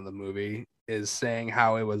shitting on the movie is saying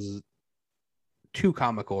how it was too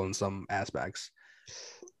comical in some aspects,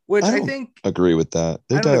 which I think agree with that.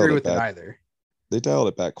 I don't agree with it either. They dialed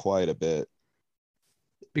it back quite a bit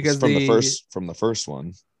because from the first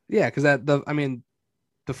one. Yeah, because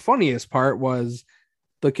the funniest part was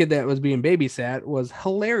the kid that was being babysat was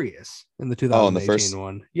hilarious in the 2018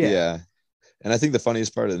 one. Yeah. And I think the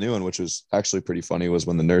funniest part of the new one, which was actually pretty funny, was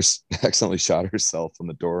when the nurse accidentally shot herself when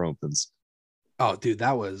the door opens. Oh, dude,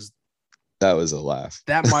 that was a laugh.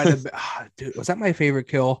 That might have been, dude, was that my favorite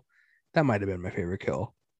kill? That might have been my favorite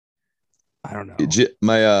kill. I don't know.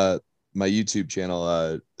 My YouTube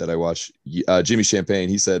channel that I watch, Jimmy Champagne,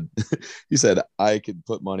 he said I could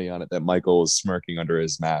put money on it that Michael was smirking under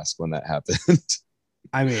his mask when that happened.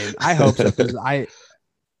 I mean, I hope so, because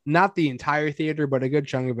not the entire theater, but a good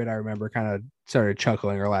chunk of it, I remember kind of started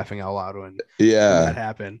chuckling or laughing out loud when that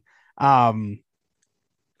happened. What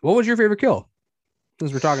was your favorite kill?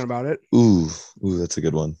 Since we're talking about it. Ooh, that's a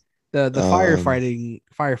good one. The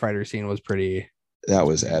firefighter scene was pretty. That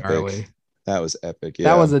was epic. Gnarly. That was epic. Yeah.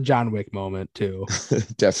 That was a John Wick moment too.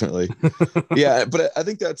 Definitely. Yeah, but I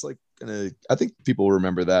think that's like I think people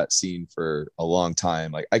remember that scene for a long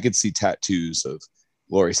time. Like I could see tattoos of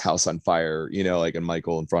Laurie's house on fire, like and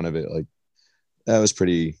Michael in front of it. Like that was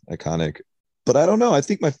pretty iconic. But I don't know. I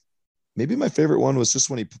think maybe my favorite one was just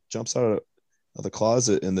when he jumps out of the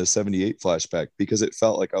closet in the 78 flashback, because it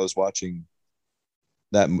felt like I was watching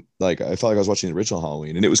that. Like I felt like I was watching the original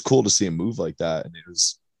Halloween, and it was cool to see him move like that. And it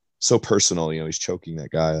was so personal. He's choking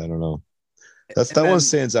that guy. I don't know. That one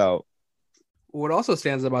stands out. What also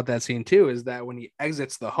stands about that scene too is that when he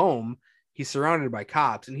exits the home, he's surrounded by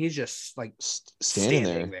cops and he's just like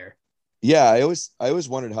standing there. Yeah, I always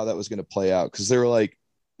wondered how that was going to play out, because they were like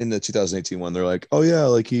in the 2018 one, they're like, oh yeah,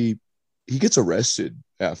 like he gets arrested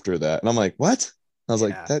after that, and I'm like, what? I was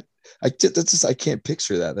like, I can't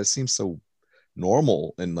picture that. That seems so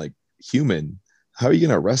normal and like human. How are you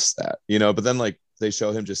going to arrest that? But then like they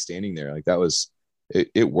show him just standing there. Like that was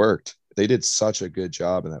it worked. They did such a good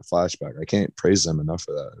job in that flashback. I can't praise them enough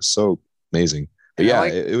for that. It was so amazing. But yeah,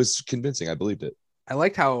 it was convincing. I believed it. I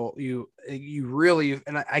liked how you really,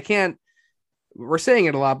 and I can't, we're saying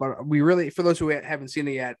it a lot, but we really, for those who haven't seen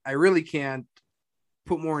it yet, I really can't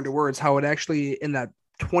put more into words how it actually, in that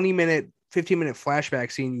 15-minute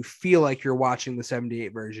flashback scene, you feel like you're watching the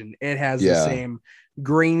 78 version. It has the same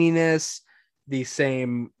graininess, the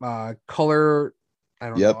same color. I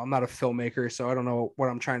don't know. I'm not a filmmaker, so I don't know what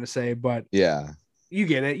I'm trying to say, but yeah, you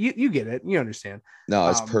get it. You get it. You understand. No,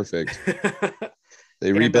 it's perfect.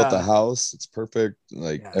 They rebuilt the house. It's perfect.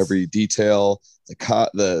 Like every detail,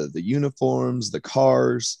 the uniforms, the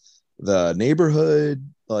cars, the neighborhood.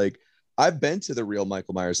 Like I've been to the real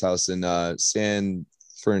Michael Myers house in San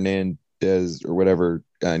Fernandez or whatever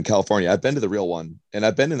in California. I've been to the real one, and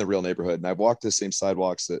I've been in the real neighborhood, and I've walked the same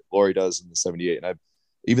sidewalks that Laurie does in the 78, and I've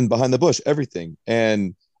even behind the bush, everything.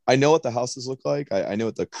 And I know what the houses look like. I know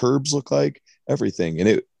what the curbs look like, everything.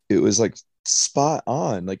 And it was like spot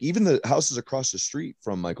on. Like even the houses across the street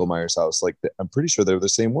from Michael Myers' house, like I'm pretty sure they're the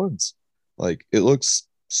same ones. Like it looks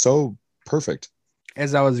so perfect.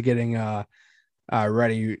 As I was getting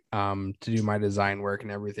ready to do my design work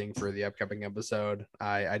and everything for the upcoming episode,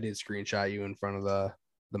 I did screenshot you in front of the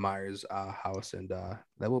Myers house, and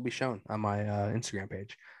that will be shown on my Instagram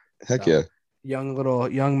page. Heck yeah.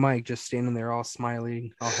 Young Mike just standing there all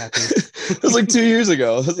smiling, all happy. It was like 2 years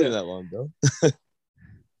ago. It wasn't that long ago.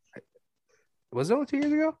 Was it only 2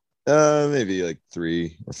 years ago? Maybe like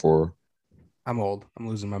 3 or 4. I'm old. I'm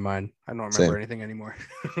losing my mind. I don't remember Same. anything anymore.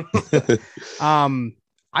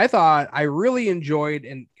 I really enjoyed,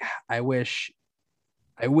 and I wish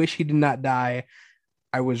he did not die.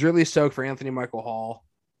 I was really stoked for Anthony Michael Hall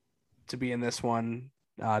to be in this one,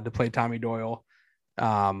 to play Tommy Doyle.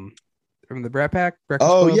 From the Brat Pack. Breakfast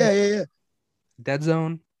Club, yeah. Dead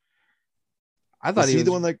Zone. I thought was he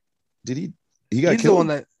the one that did he got he's killed? The one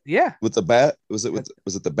that with the bat? Was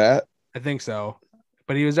it the bat? I think so.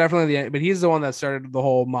 But he was definitely but he's the one that started the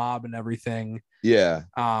whole mob and everything. Yeah.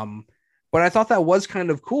 But I thought that was kind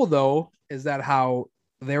of cool though, is that how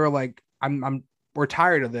they were like, we're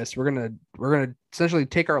tired of this. We're gonna essentially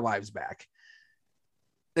take our lives back.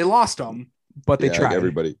 They lost them, but they tried. Like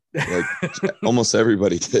everybody, like almost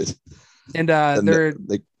everybody did. And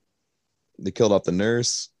they killed off the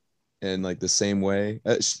nurse in like the same way.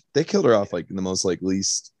 They killed her off like in the most like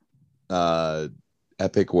least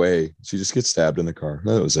epic way. She just gets stabbed in the car.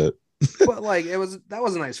 That was it. But like that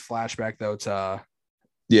was a nice flashback though to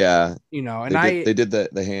and they did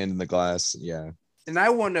the hand in the glass. Yeah. And I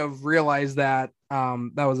wouldn't have realized that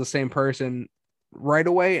that was the same person right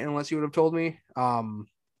away unless you would have told me.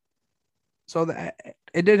 So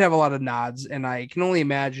it did have a lot of nods, and I can only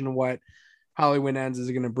imagine what Halloween Ends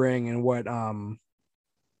is going to bring and what nods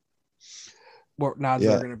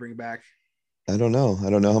they're going to bring back. I don't know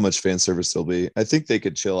how much fan service there'll be. I think they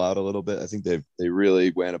could chill out a little bit. I think they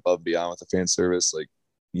really went above and beyond with the fan service. Like,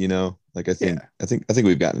 like I think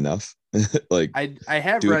we've gotten enough. Like I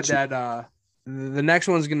have read that the next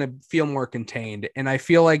one's going to feel more contained, and I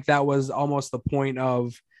feel like that was almost the point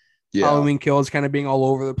of Halloween Kills kind of being all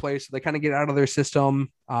over the place. So they kind of get out of their system.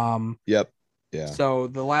 Yep. Yeah. So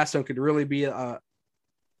the last one could really be a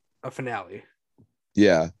finale.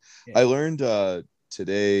 Yeah. I learned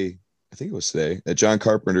today, I think it was today, that John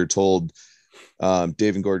Carpenter told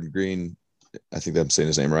David Gordon Green, I think I'm saying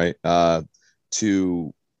his name right, they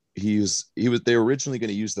were originally going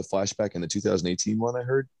to use the flashback in the 2018 one, I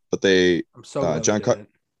heard, but John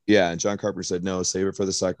Carpenter said no, save it for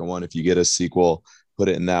the second one. If you get a sequel, put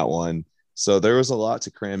it in that one. So there was a lot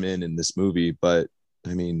to cram in this movie, but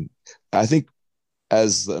I mean, I think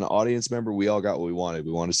as an audience member, we all got what we wanted.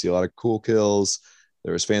 We wanted to see a lot of cool kills.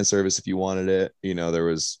 There was fan service if you wanted it. There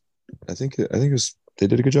was, I think it was, they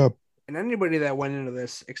did a good job. And anybody that went into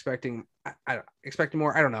this expecting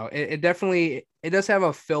more, I don't know. It definitely, it does have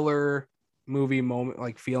a filler movie moment,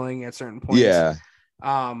 like feeling at certain points. Yeah.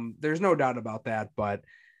 There's no doubt about that, but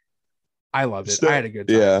I loved it. I had a good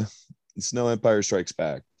time. Yeah. It's no Empire Strikes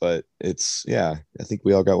Back, but I think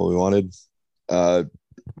we all got what we wanted. I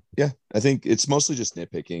think it's mostly just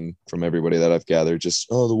nitpicking from everybody that I've gathered. Just,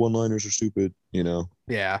 the one-liners are stupid,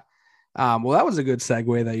 Yeah. Well, that was a good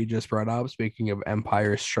segue that you just brought up. Speaking of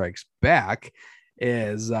Empire Strikes Back,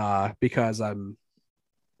 is because I'm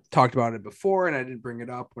talked about it before and I didn't bring it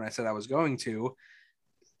up when I said I was going to.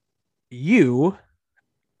 You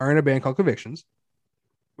are in a band called Convictions,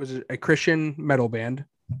 which is a Christian metal band.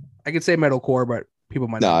 I could say metalcore, but people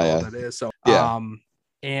might not know what that is. So,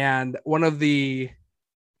 and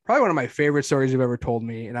probably one of my favorite stories you've ever told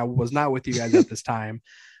me, and I was not with you guys at this time,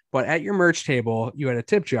 but at your merch table, you had a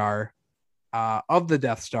tip jar of the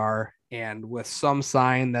Death Star and with some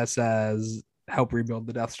sign that says help rebuild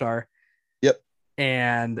the Death Star. Yep.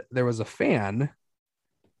 And there was a fan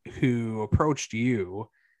who approached you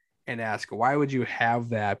and asked, why would you have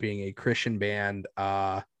that being a Christian band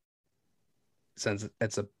since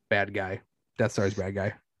it's a bad guy? Death Star's bad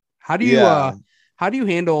guy. How'd you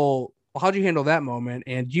handle that moment?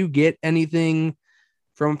 And do you get anything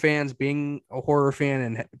from fans being a horror fan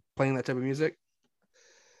and playing that type of music?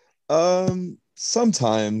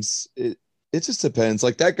 Sometimes it just depends.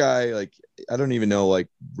 Like that guy, like I don't even know like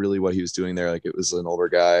really what he was doing there. Like it was an older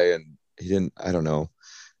guy and he didn't, I don't know.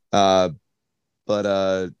 Uh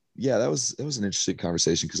but yeah, that was an interesting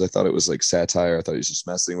conversation because I thought it was like satire. I thought he was just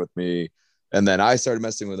messing with me. And then I started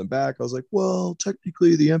messing with him back. I was like, well,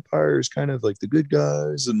 technically the Empire is kind of like the good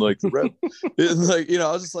guys and like the red and like,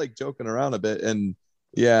 I was just like joking around a bit. And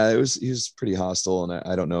yeah, he was pretty hostile and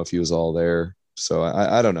I don't know if he was all there. So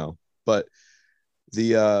I don't know. But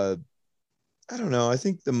the I don't know. I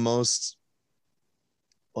think the most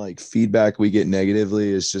like feedback we get negatively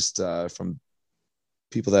is just from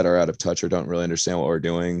people that are out of touch or don't really understand what we're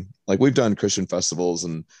doing. Like we've done Christian festivals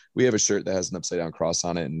and we have a shirt that has an upside down cross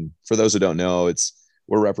on it. And for those who don't know,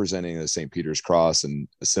 we're representing the St. Peter's cross and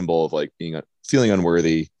a symbol of like feeling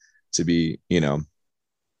unworthy to be,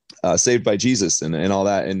 saved by Jesus and all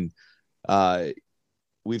that. And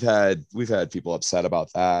we've had people upset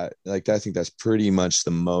about that. Like I think that's pretty much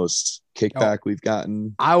the most kickback we've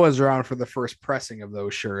gotten. I was around for the first pressing of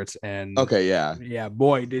those shirts and okay. Yeah.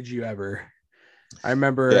 Boy, did you ever. I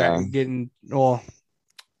remember getting, how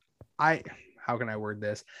can I word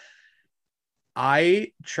this?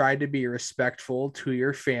 I tried to be respectful to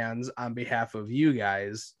your fans on behalf of you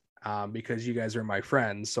guys, because you guys are my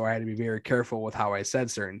friends. So I had to be very careful with how I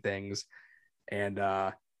said certain things. And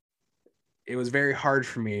it was very hard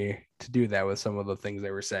for me to do that with some of the things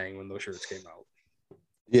they were saying when those shirts came out.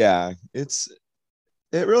 Yeah, it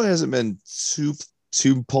really hasn't been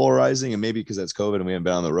too polarizing, and maybe because that's COVID and we haven't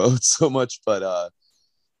been on the road so much, but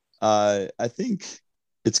I think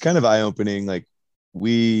it's kind of eye-opening. Like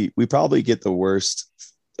we probably get the worst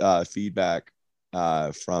feedback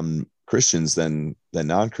from Christians than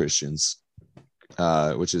non-Christians,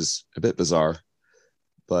 which is a bit bizarre.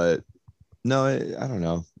 But no, I don't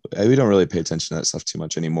know. We don't really pay attention to that stuff too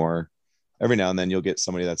much anymore. Every now and then you'll get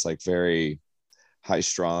somebody that's like very high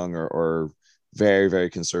strung or very, very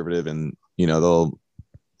conservative, and they'll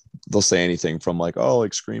say anything from like, oh,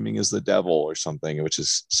 like screaming is the devil or something, which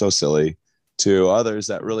is so silly, to others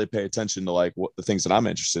that really pay attention to like what the things that I'm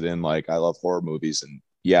interested in. Like I love horror movies, and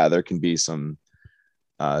yeah, there can be some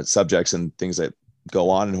subjects and things that go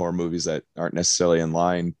on in horror movies that aren't necessarily in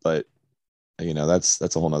line, but that's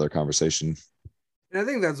a whole nother conversation. And I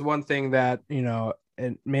think that's one thing that,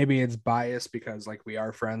 and maybe it's biased because like we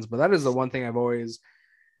are friends, but that is the one thing I've always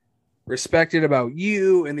respected about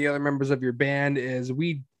you and the other members of your band is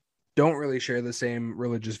we don't really share the same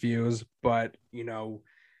religious views, but you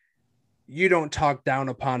don't talk down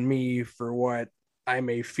upon me for what I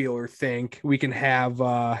may feel or think. We can have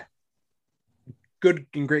good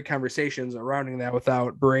and great conversations surrounding that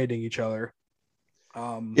without berating each other.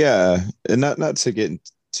 Yeah, and not to get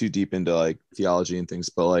too deep into like theology and things,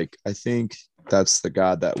 but like I think that's the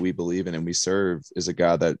God that we believe in and we serve is a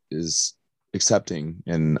God that is accepting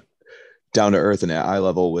and down to earth and at eye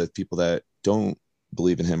level with people that don't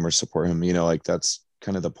believe in him or support him. Like that's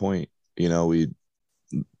kind of the point.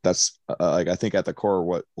 That's like I think at the core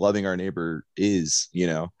what loving our neighbor is.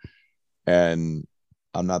 And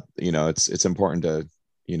I'm not. It's important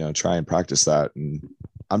to try and practice that, and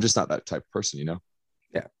I'm just not that type of person.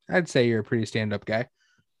 Yeah, I'd say you're a pretty stand-up guy.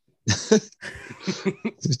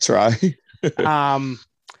 Try.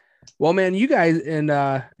 Well, man, you guys, and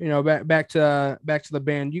back to the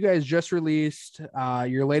band. You guys just released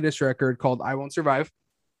your latest record called "I Won't Survive,"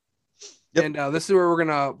 yep. And this is where we're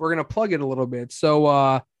gonna plug it a little bit.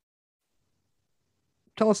 So,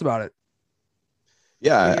 tell us about it.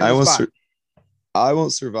 Yeah, I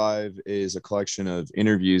Won't Survive is a collection of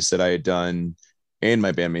interviews that I had done and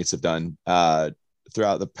my bandmates have done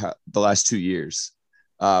throughout the last 2 years.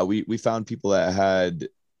 We found people that had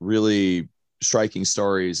really striking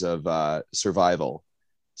stories of survival.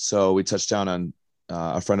 So we touched down on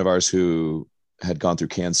a friend of ours who had gone through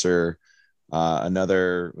cancer.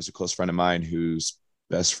 Another was a close friend of mine whose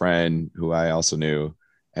best friend, who I also knew,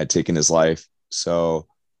 had taken his life. So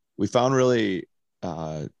we found really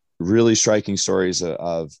striking stories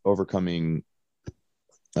of overcoming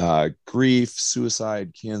grief,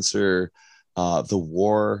 suicide, cancer, the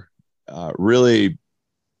war, really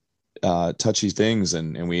touchy things.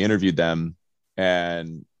 And we interviewed them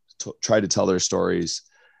and tried to tell their stories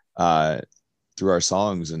through our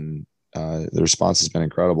songs. And the response has been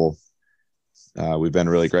incredible. We've been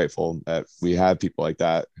really grateful that we have people like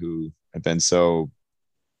that who have been so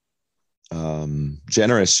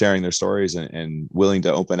generous sharing their stories and willing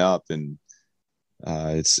to open up. And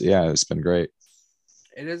it's been great.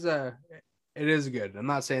 It is good. I'm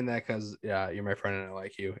not saying that because you're my friend and I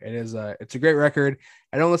like you. It's a great record.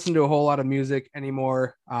 I don't listen to a whole lot of music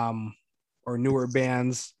anymore, or newer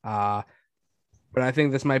bands. But I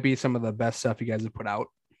think this might be some of the best stuff you guys have put out.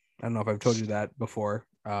 I don't know if I've told you that before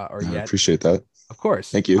or I yet. appreciate that. Of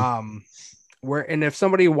course. Thank you. And if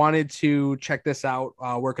somebody wanted to check this out,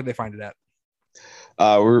 where could they find it at?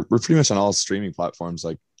 We're pretty much on all streaming platforms.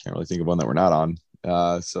 Like, can't really think of one that we're not on.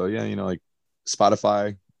 So yeah, like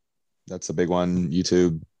Spotify, that's a big one.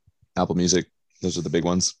 YouTube, Apple Music, those are the big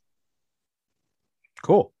ones.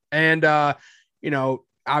 Cool. And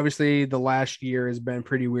obviously the last year has been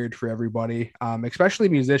pretty weird for everybody, especially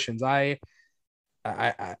musicians. I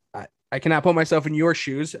cannot put myself in your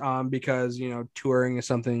shoes because touring is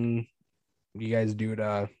something you guys do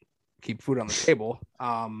to keep food on the table.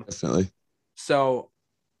 Definitely. So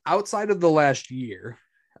outside of the last year,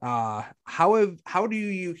 how do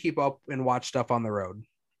you keep up and watch stuff on the road?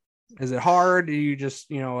 Is it hard? Do you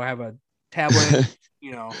just have a tablet?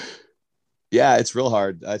 Yeah, it's real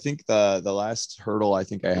hard. I think the last hurdle I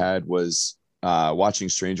think I had was watching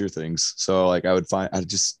Stranger Things. So like I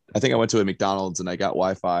think I went to a McDonald's and I got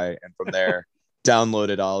Wi-Fi, and from there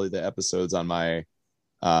downloaded all of the episodes on my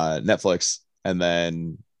Netflix. And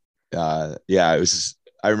then it was just,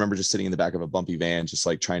 I remember just sitting in the back of a bumpy van just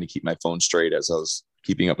like trying to keep my phone straight as I was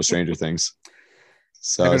keeping up with Stranger Things.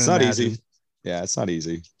 So it's not easy. Yeah, it's not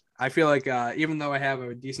easy. I feel like even though I have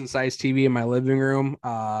a decent sized TV in my living room,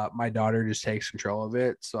 my daughter just takes control of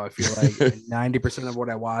it. So I feel like 90% of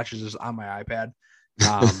what I watch is just on my iPad.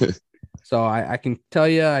 So I can tell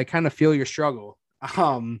you, I kind of feel your struggle.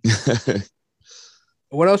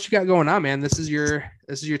 What else you got going on, man? This is your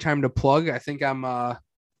time to plug. I think I'm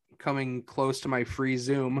coming close to my free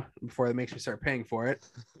Zoom before it makes me start paying for it.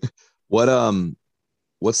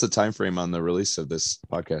 What's the time frame on the release of this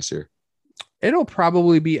podcast here? It'll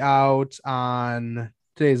probably be out on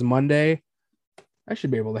today's Monday. I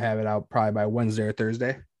should be able to have it out probably by Wednesday or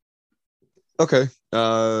Thursday. Okay.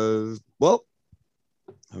 Well,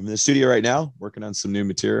 I'm in the studio right now working on some new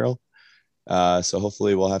material. So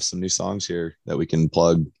hopefully we'll have some new songs here that we can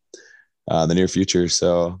plug the near future.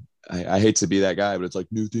 So I hate to be that guy, but it's like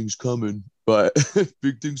new things coming, but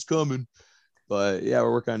big things coming. But yeah,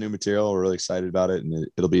 we're working on new material. We're really excited about it, and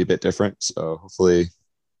it'll be a bit different. So hopefully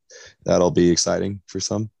that'll be exciting for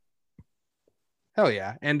some. Hell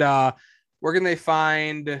yeah. And where can they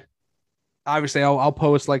find, obviously I'll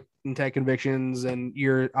post like Intact Convictions and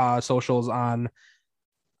your socials on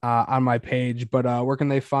my page, but where can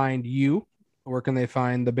they find you? Where can they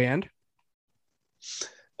find the band?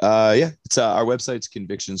 It's our website's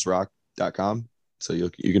convictionsrock.com. So you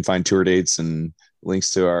can find tour dates and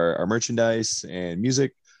links to our merchandise and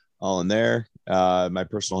music all in there. My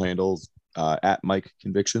personal handle at Mike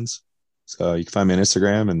Convictions. So you can find me on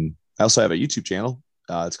Instagram, and I also have a YouTube channel.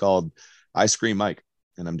 It's called I Scream Mike,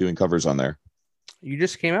 and I'm doing covers on there. You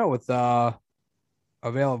just came out with a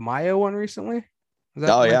Veil of Maya one recently. Is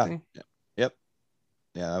that yeah. Yep.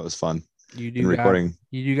 Yeah, that was fun. You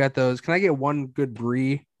do got those. Can I get one good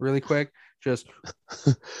brie really quick? Just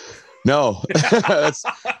no.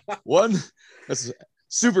 That's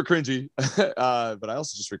super cringy. But I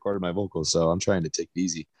also just recorded my vocals, so I'm trying to take it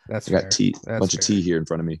easy. That's I got tea, a bunch of tea here in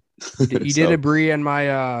front of me. You did a brie in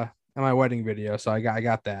my wedding video, so I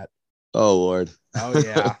got that. Oh Lord. Oh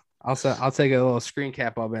yeah. I'll take a little screen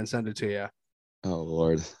cap of it and send it to you. Oh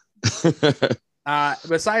Lord.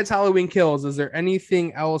 Besides Halloween Kills, is there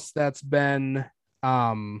anything else that's been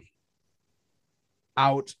out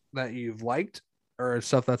that you've liked, or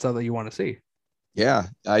stuff that's out that you want to see? Yeah,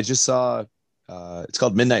 I just saw it's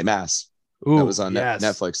called Midnight Mass. Ooh, that was on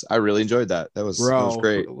Netflix. I really enjoid that. That was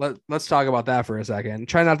great. Let's talk about that for a second.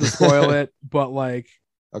 Try not to spoil it, but like,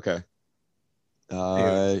 okay.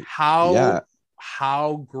 Dude,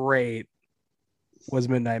 how great was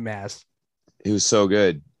Midnight Mass? It was so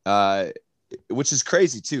good. Which is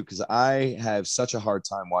crazy too, because I have such a hard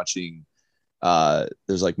time watching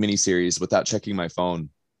there's like miniseries without checking my phone.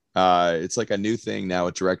 It's like a new thing now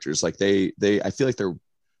with directors. Like I feel like they're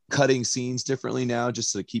cutting scenes differently now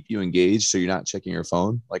just to keep you engaged, so you're not checking your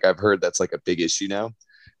phone. Like I've heard that's like a big issue now.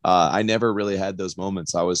 I never really had those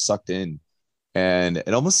moments. I was sucked in, and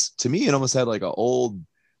it almost had like an old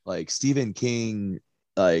like Stephen King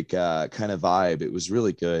like kind of vibe. It was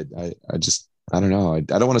really good. I don't know. I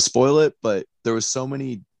don't want to spoil it, but there was so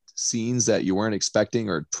many scenes that you weren't expecting,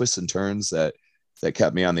 or twists and turns that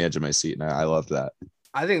kept me on the edge of my seat, and I loved that.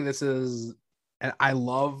 I think this is, and I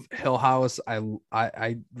love Hill House.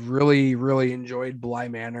 I really, really enjoyed Bly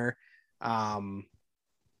Manor. Dr.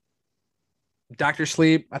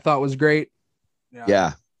 Sleep, I thought was great.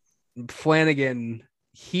 Yeah. Flanagan,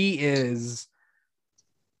 he is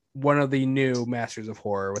one of the new masters of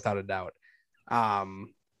horror, without a doubt.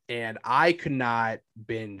 And I could not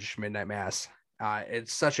binge Midnight Mass.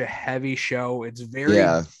 It's such a heavy show. It's very,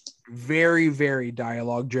 very, very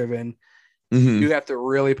dialogue driven. Mhm. You have to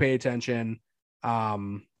really pay attention.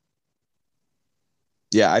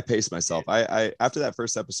 Yeah, I paced myself. I after that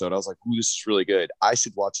first episode, I was like, "Ooh, this is really good. I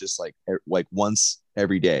should watch this like once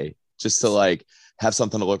every day, just to like have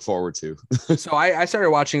something to look forward to." So I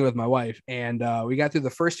started watching it with my wife, and we got through the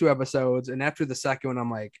first 2 episodes, and after the second one,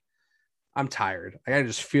 I'm like, I'm tired. I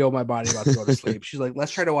just feel my body about to go to sleep. She's like,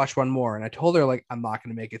 let's try to watch one more, and I told her like I'm not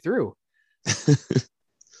going to make it through.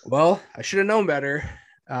 Well, I should have known better.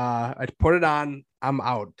 I put it on. I'm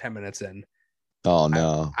out 10 minutes in. Oh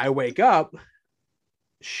no! I wake up.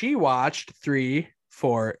 She watched 3,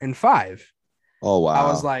 4, and 5. Oh wow!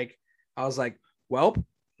 I was like, well,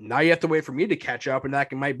 now you have to wait for me to catch up, and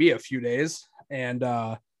that might be a few days. And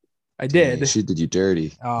I did. Dang, she did you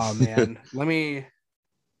dirty. Oh man,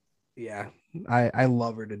 yeah, I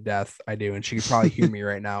love her to death. I do, and she could probably hear me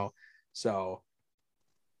right now. So,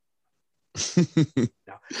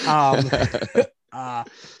 no.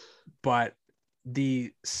 But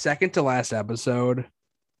the second to last episode,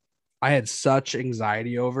 I had such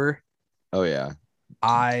anxiety over. Oh yeah.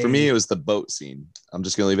 For me, it was the boat scene. I'm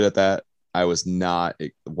just gonna leave it at that. I was not.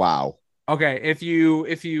 Wow. Okay, if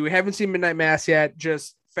you haven't seen Midnight Mass yet,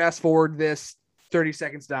 just fast forward this 30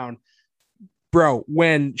 seconds down. Bro,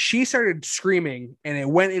 when she started screaming and it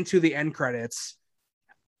went into the end credits,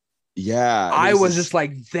 yeah, I was just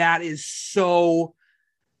like, that is so.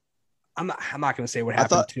 I'm not gonna say what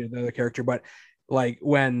happened to the other character, but like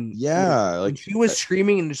when she was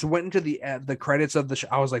screaming and just went into the credits of the show,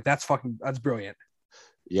 I was like, that's brilliant.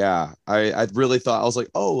 Yeah, I really thought, I was like,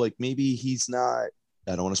 oh, like maybe he's not.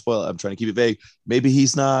 I don't want to spoil it. I'm trying to keep it vague. Maybe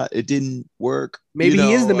he's not. It didn't work. Maybe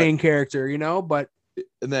he is the main character, but.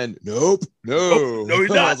 And then no, he's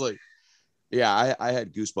not. I was like, yeah, I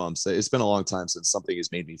had goosebumps. It's been a long time since something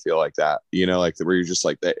has made me feel like that. Like where you're just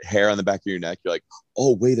like that hair on the back of your neck. You're like,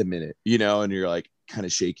 oh, wait a minute, and you're like kind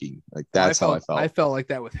of shaking. Like that's how I felt. I felt like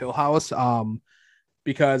that with Hill House,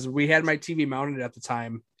 because we had my TV mounted at the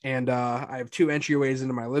time, and I have 2 entryways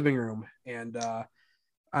into my living room, and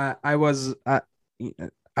I was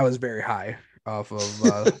very high off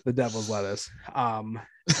of the Devil's Lettuce, and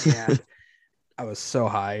I was so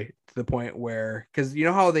high to the point where, because you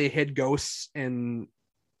know how they hid ghosts in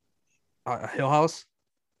Hill House.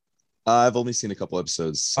 I've only seen a couple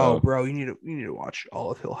episodes. So. Oh, bro, you need to watch all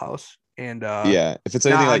of Hill House. And yeah, if it's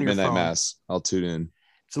anything like Midnight Mass, I'll tune in.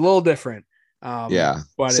 It's a little different. Yeah,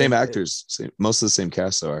 but same actors, most of the same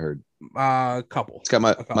cast, though. I heard couple. It's got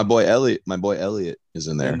my boy Elliot. My boy Elliot is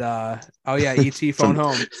in there. And oh yeah, ET Phone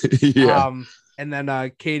Home. Yeah. And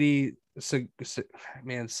then Katie, the same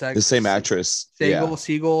actress.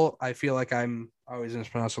 Siegel. I feel like I'm always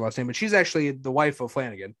mispronounce her last name, but she's actually the wife of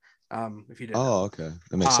Flanagan. If you didn't. Oh, okay,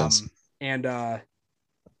 that makes sense. And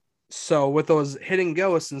so with those hidden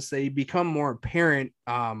ghosts, since they become more apparent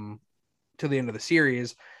to the end of the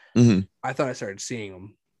series, I thought I started seeing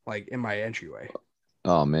them like in my entryway.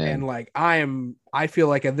 Oh man. And like I feel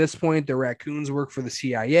like at this point the raccoons work for the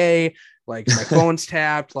CIA, like my phone's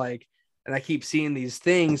tapped, like, and I keep seeing these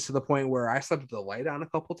things to the point where I slept with the light on a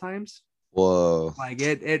couple times. Whoa. Like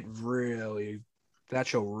it really, that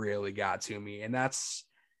show really got to me. And it's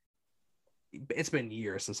been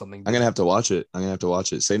years since something. I'm gonna have to watch it.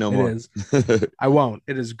 Say no more. I won't.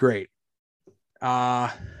 It is great.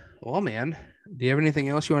 Well, man, do you have anything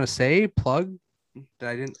else you want to say? Plug that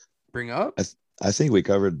I didn't bring up? I think we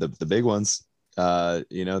covered the big ones.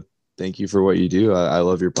 Thank you for what you do. I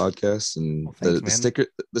love your podcast and the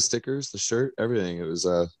stickers, the shirt, everything. It was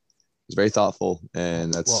very thoughtful,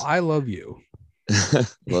 and that's. Well, I love you.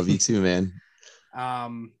 Love you too, man.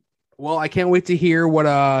 Well, I can't wait to hear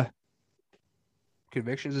what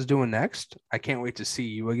Convictions is doing next. I can't wait to see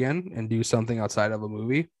you again and do something outside of a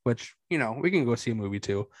movie, which, we can go see a movie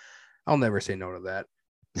too. I'll never say no to that.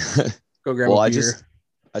 Go grab a beer.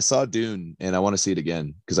 I saw Dune and I want to see it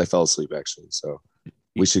again because I fell asleep actually. So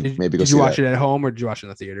we should maybe go see it. Did you watch it at home or did you watch it in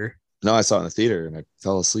the theater? No, I saw it in the theater and I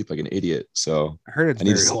fell asleep like an idiot. So I heard it's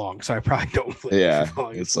very long, so I probably don't. Yeah,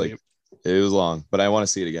 it's like it was long, but I want to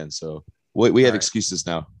see it again. So we have excuses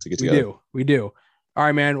now to get together. We do. All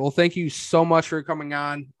right, man. Well, thank you so much for coming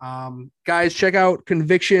on. Guys, check out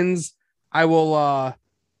Convictions. I'm going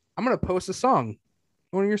to post a song,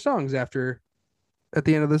 one of your songs at the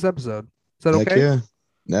end of this episode. Is that okay? Yeah.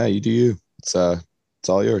 No, you do you. It's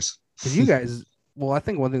all yours. Because you guys, well, I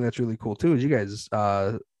think one thing that's really cool too is you guys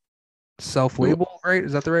self-label, right?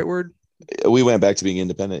 Is that the right word? We went back to being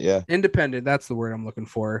independent. Yeah. Independent. That's the word I'm looking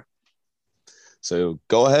for. So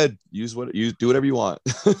go ahead, do whatever you want.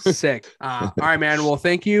 Sick. All right, man. Well,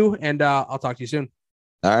 thank you. And I'll talk to you soon.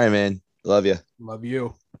 All right, man. Love you. Love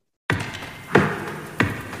you.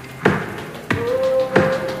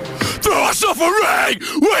 suffering,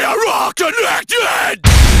 we are all connected.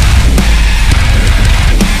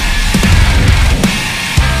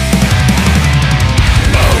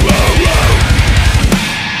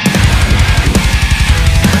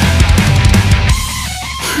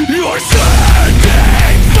 You're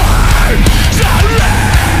sending fire to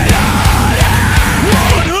let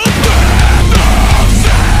on a path of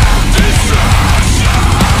self-destruction.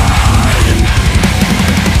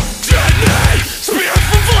 Deadly spears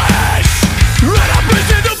from flesh, red up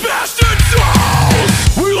into the bastard souls.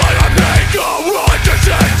 We let our pain go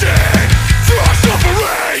undetected. Through our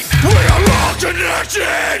suffering, we are all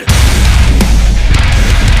connected.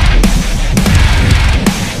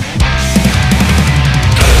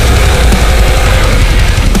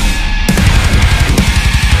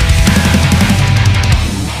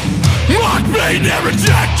 Never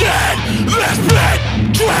rejected. This pit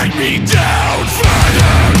dragged me down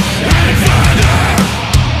further and further,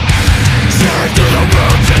 tearing through the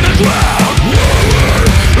roots in the ground, lower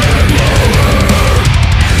and lower.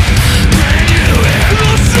 Can you hear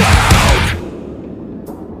the sound?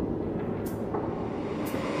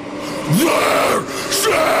 There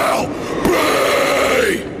shall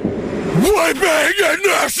be weeping and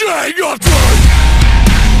gnashing of teeth.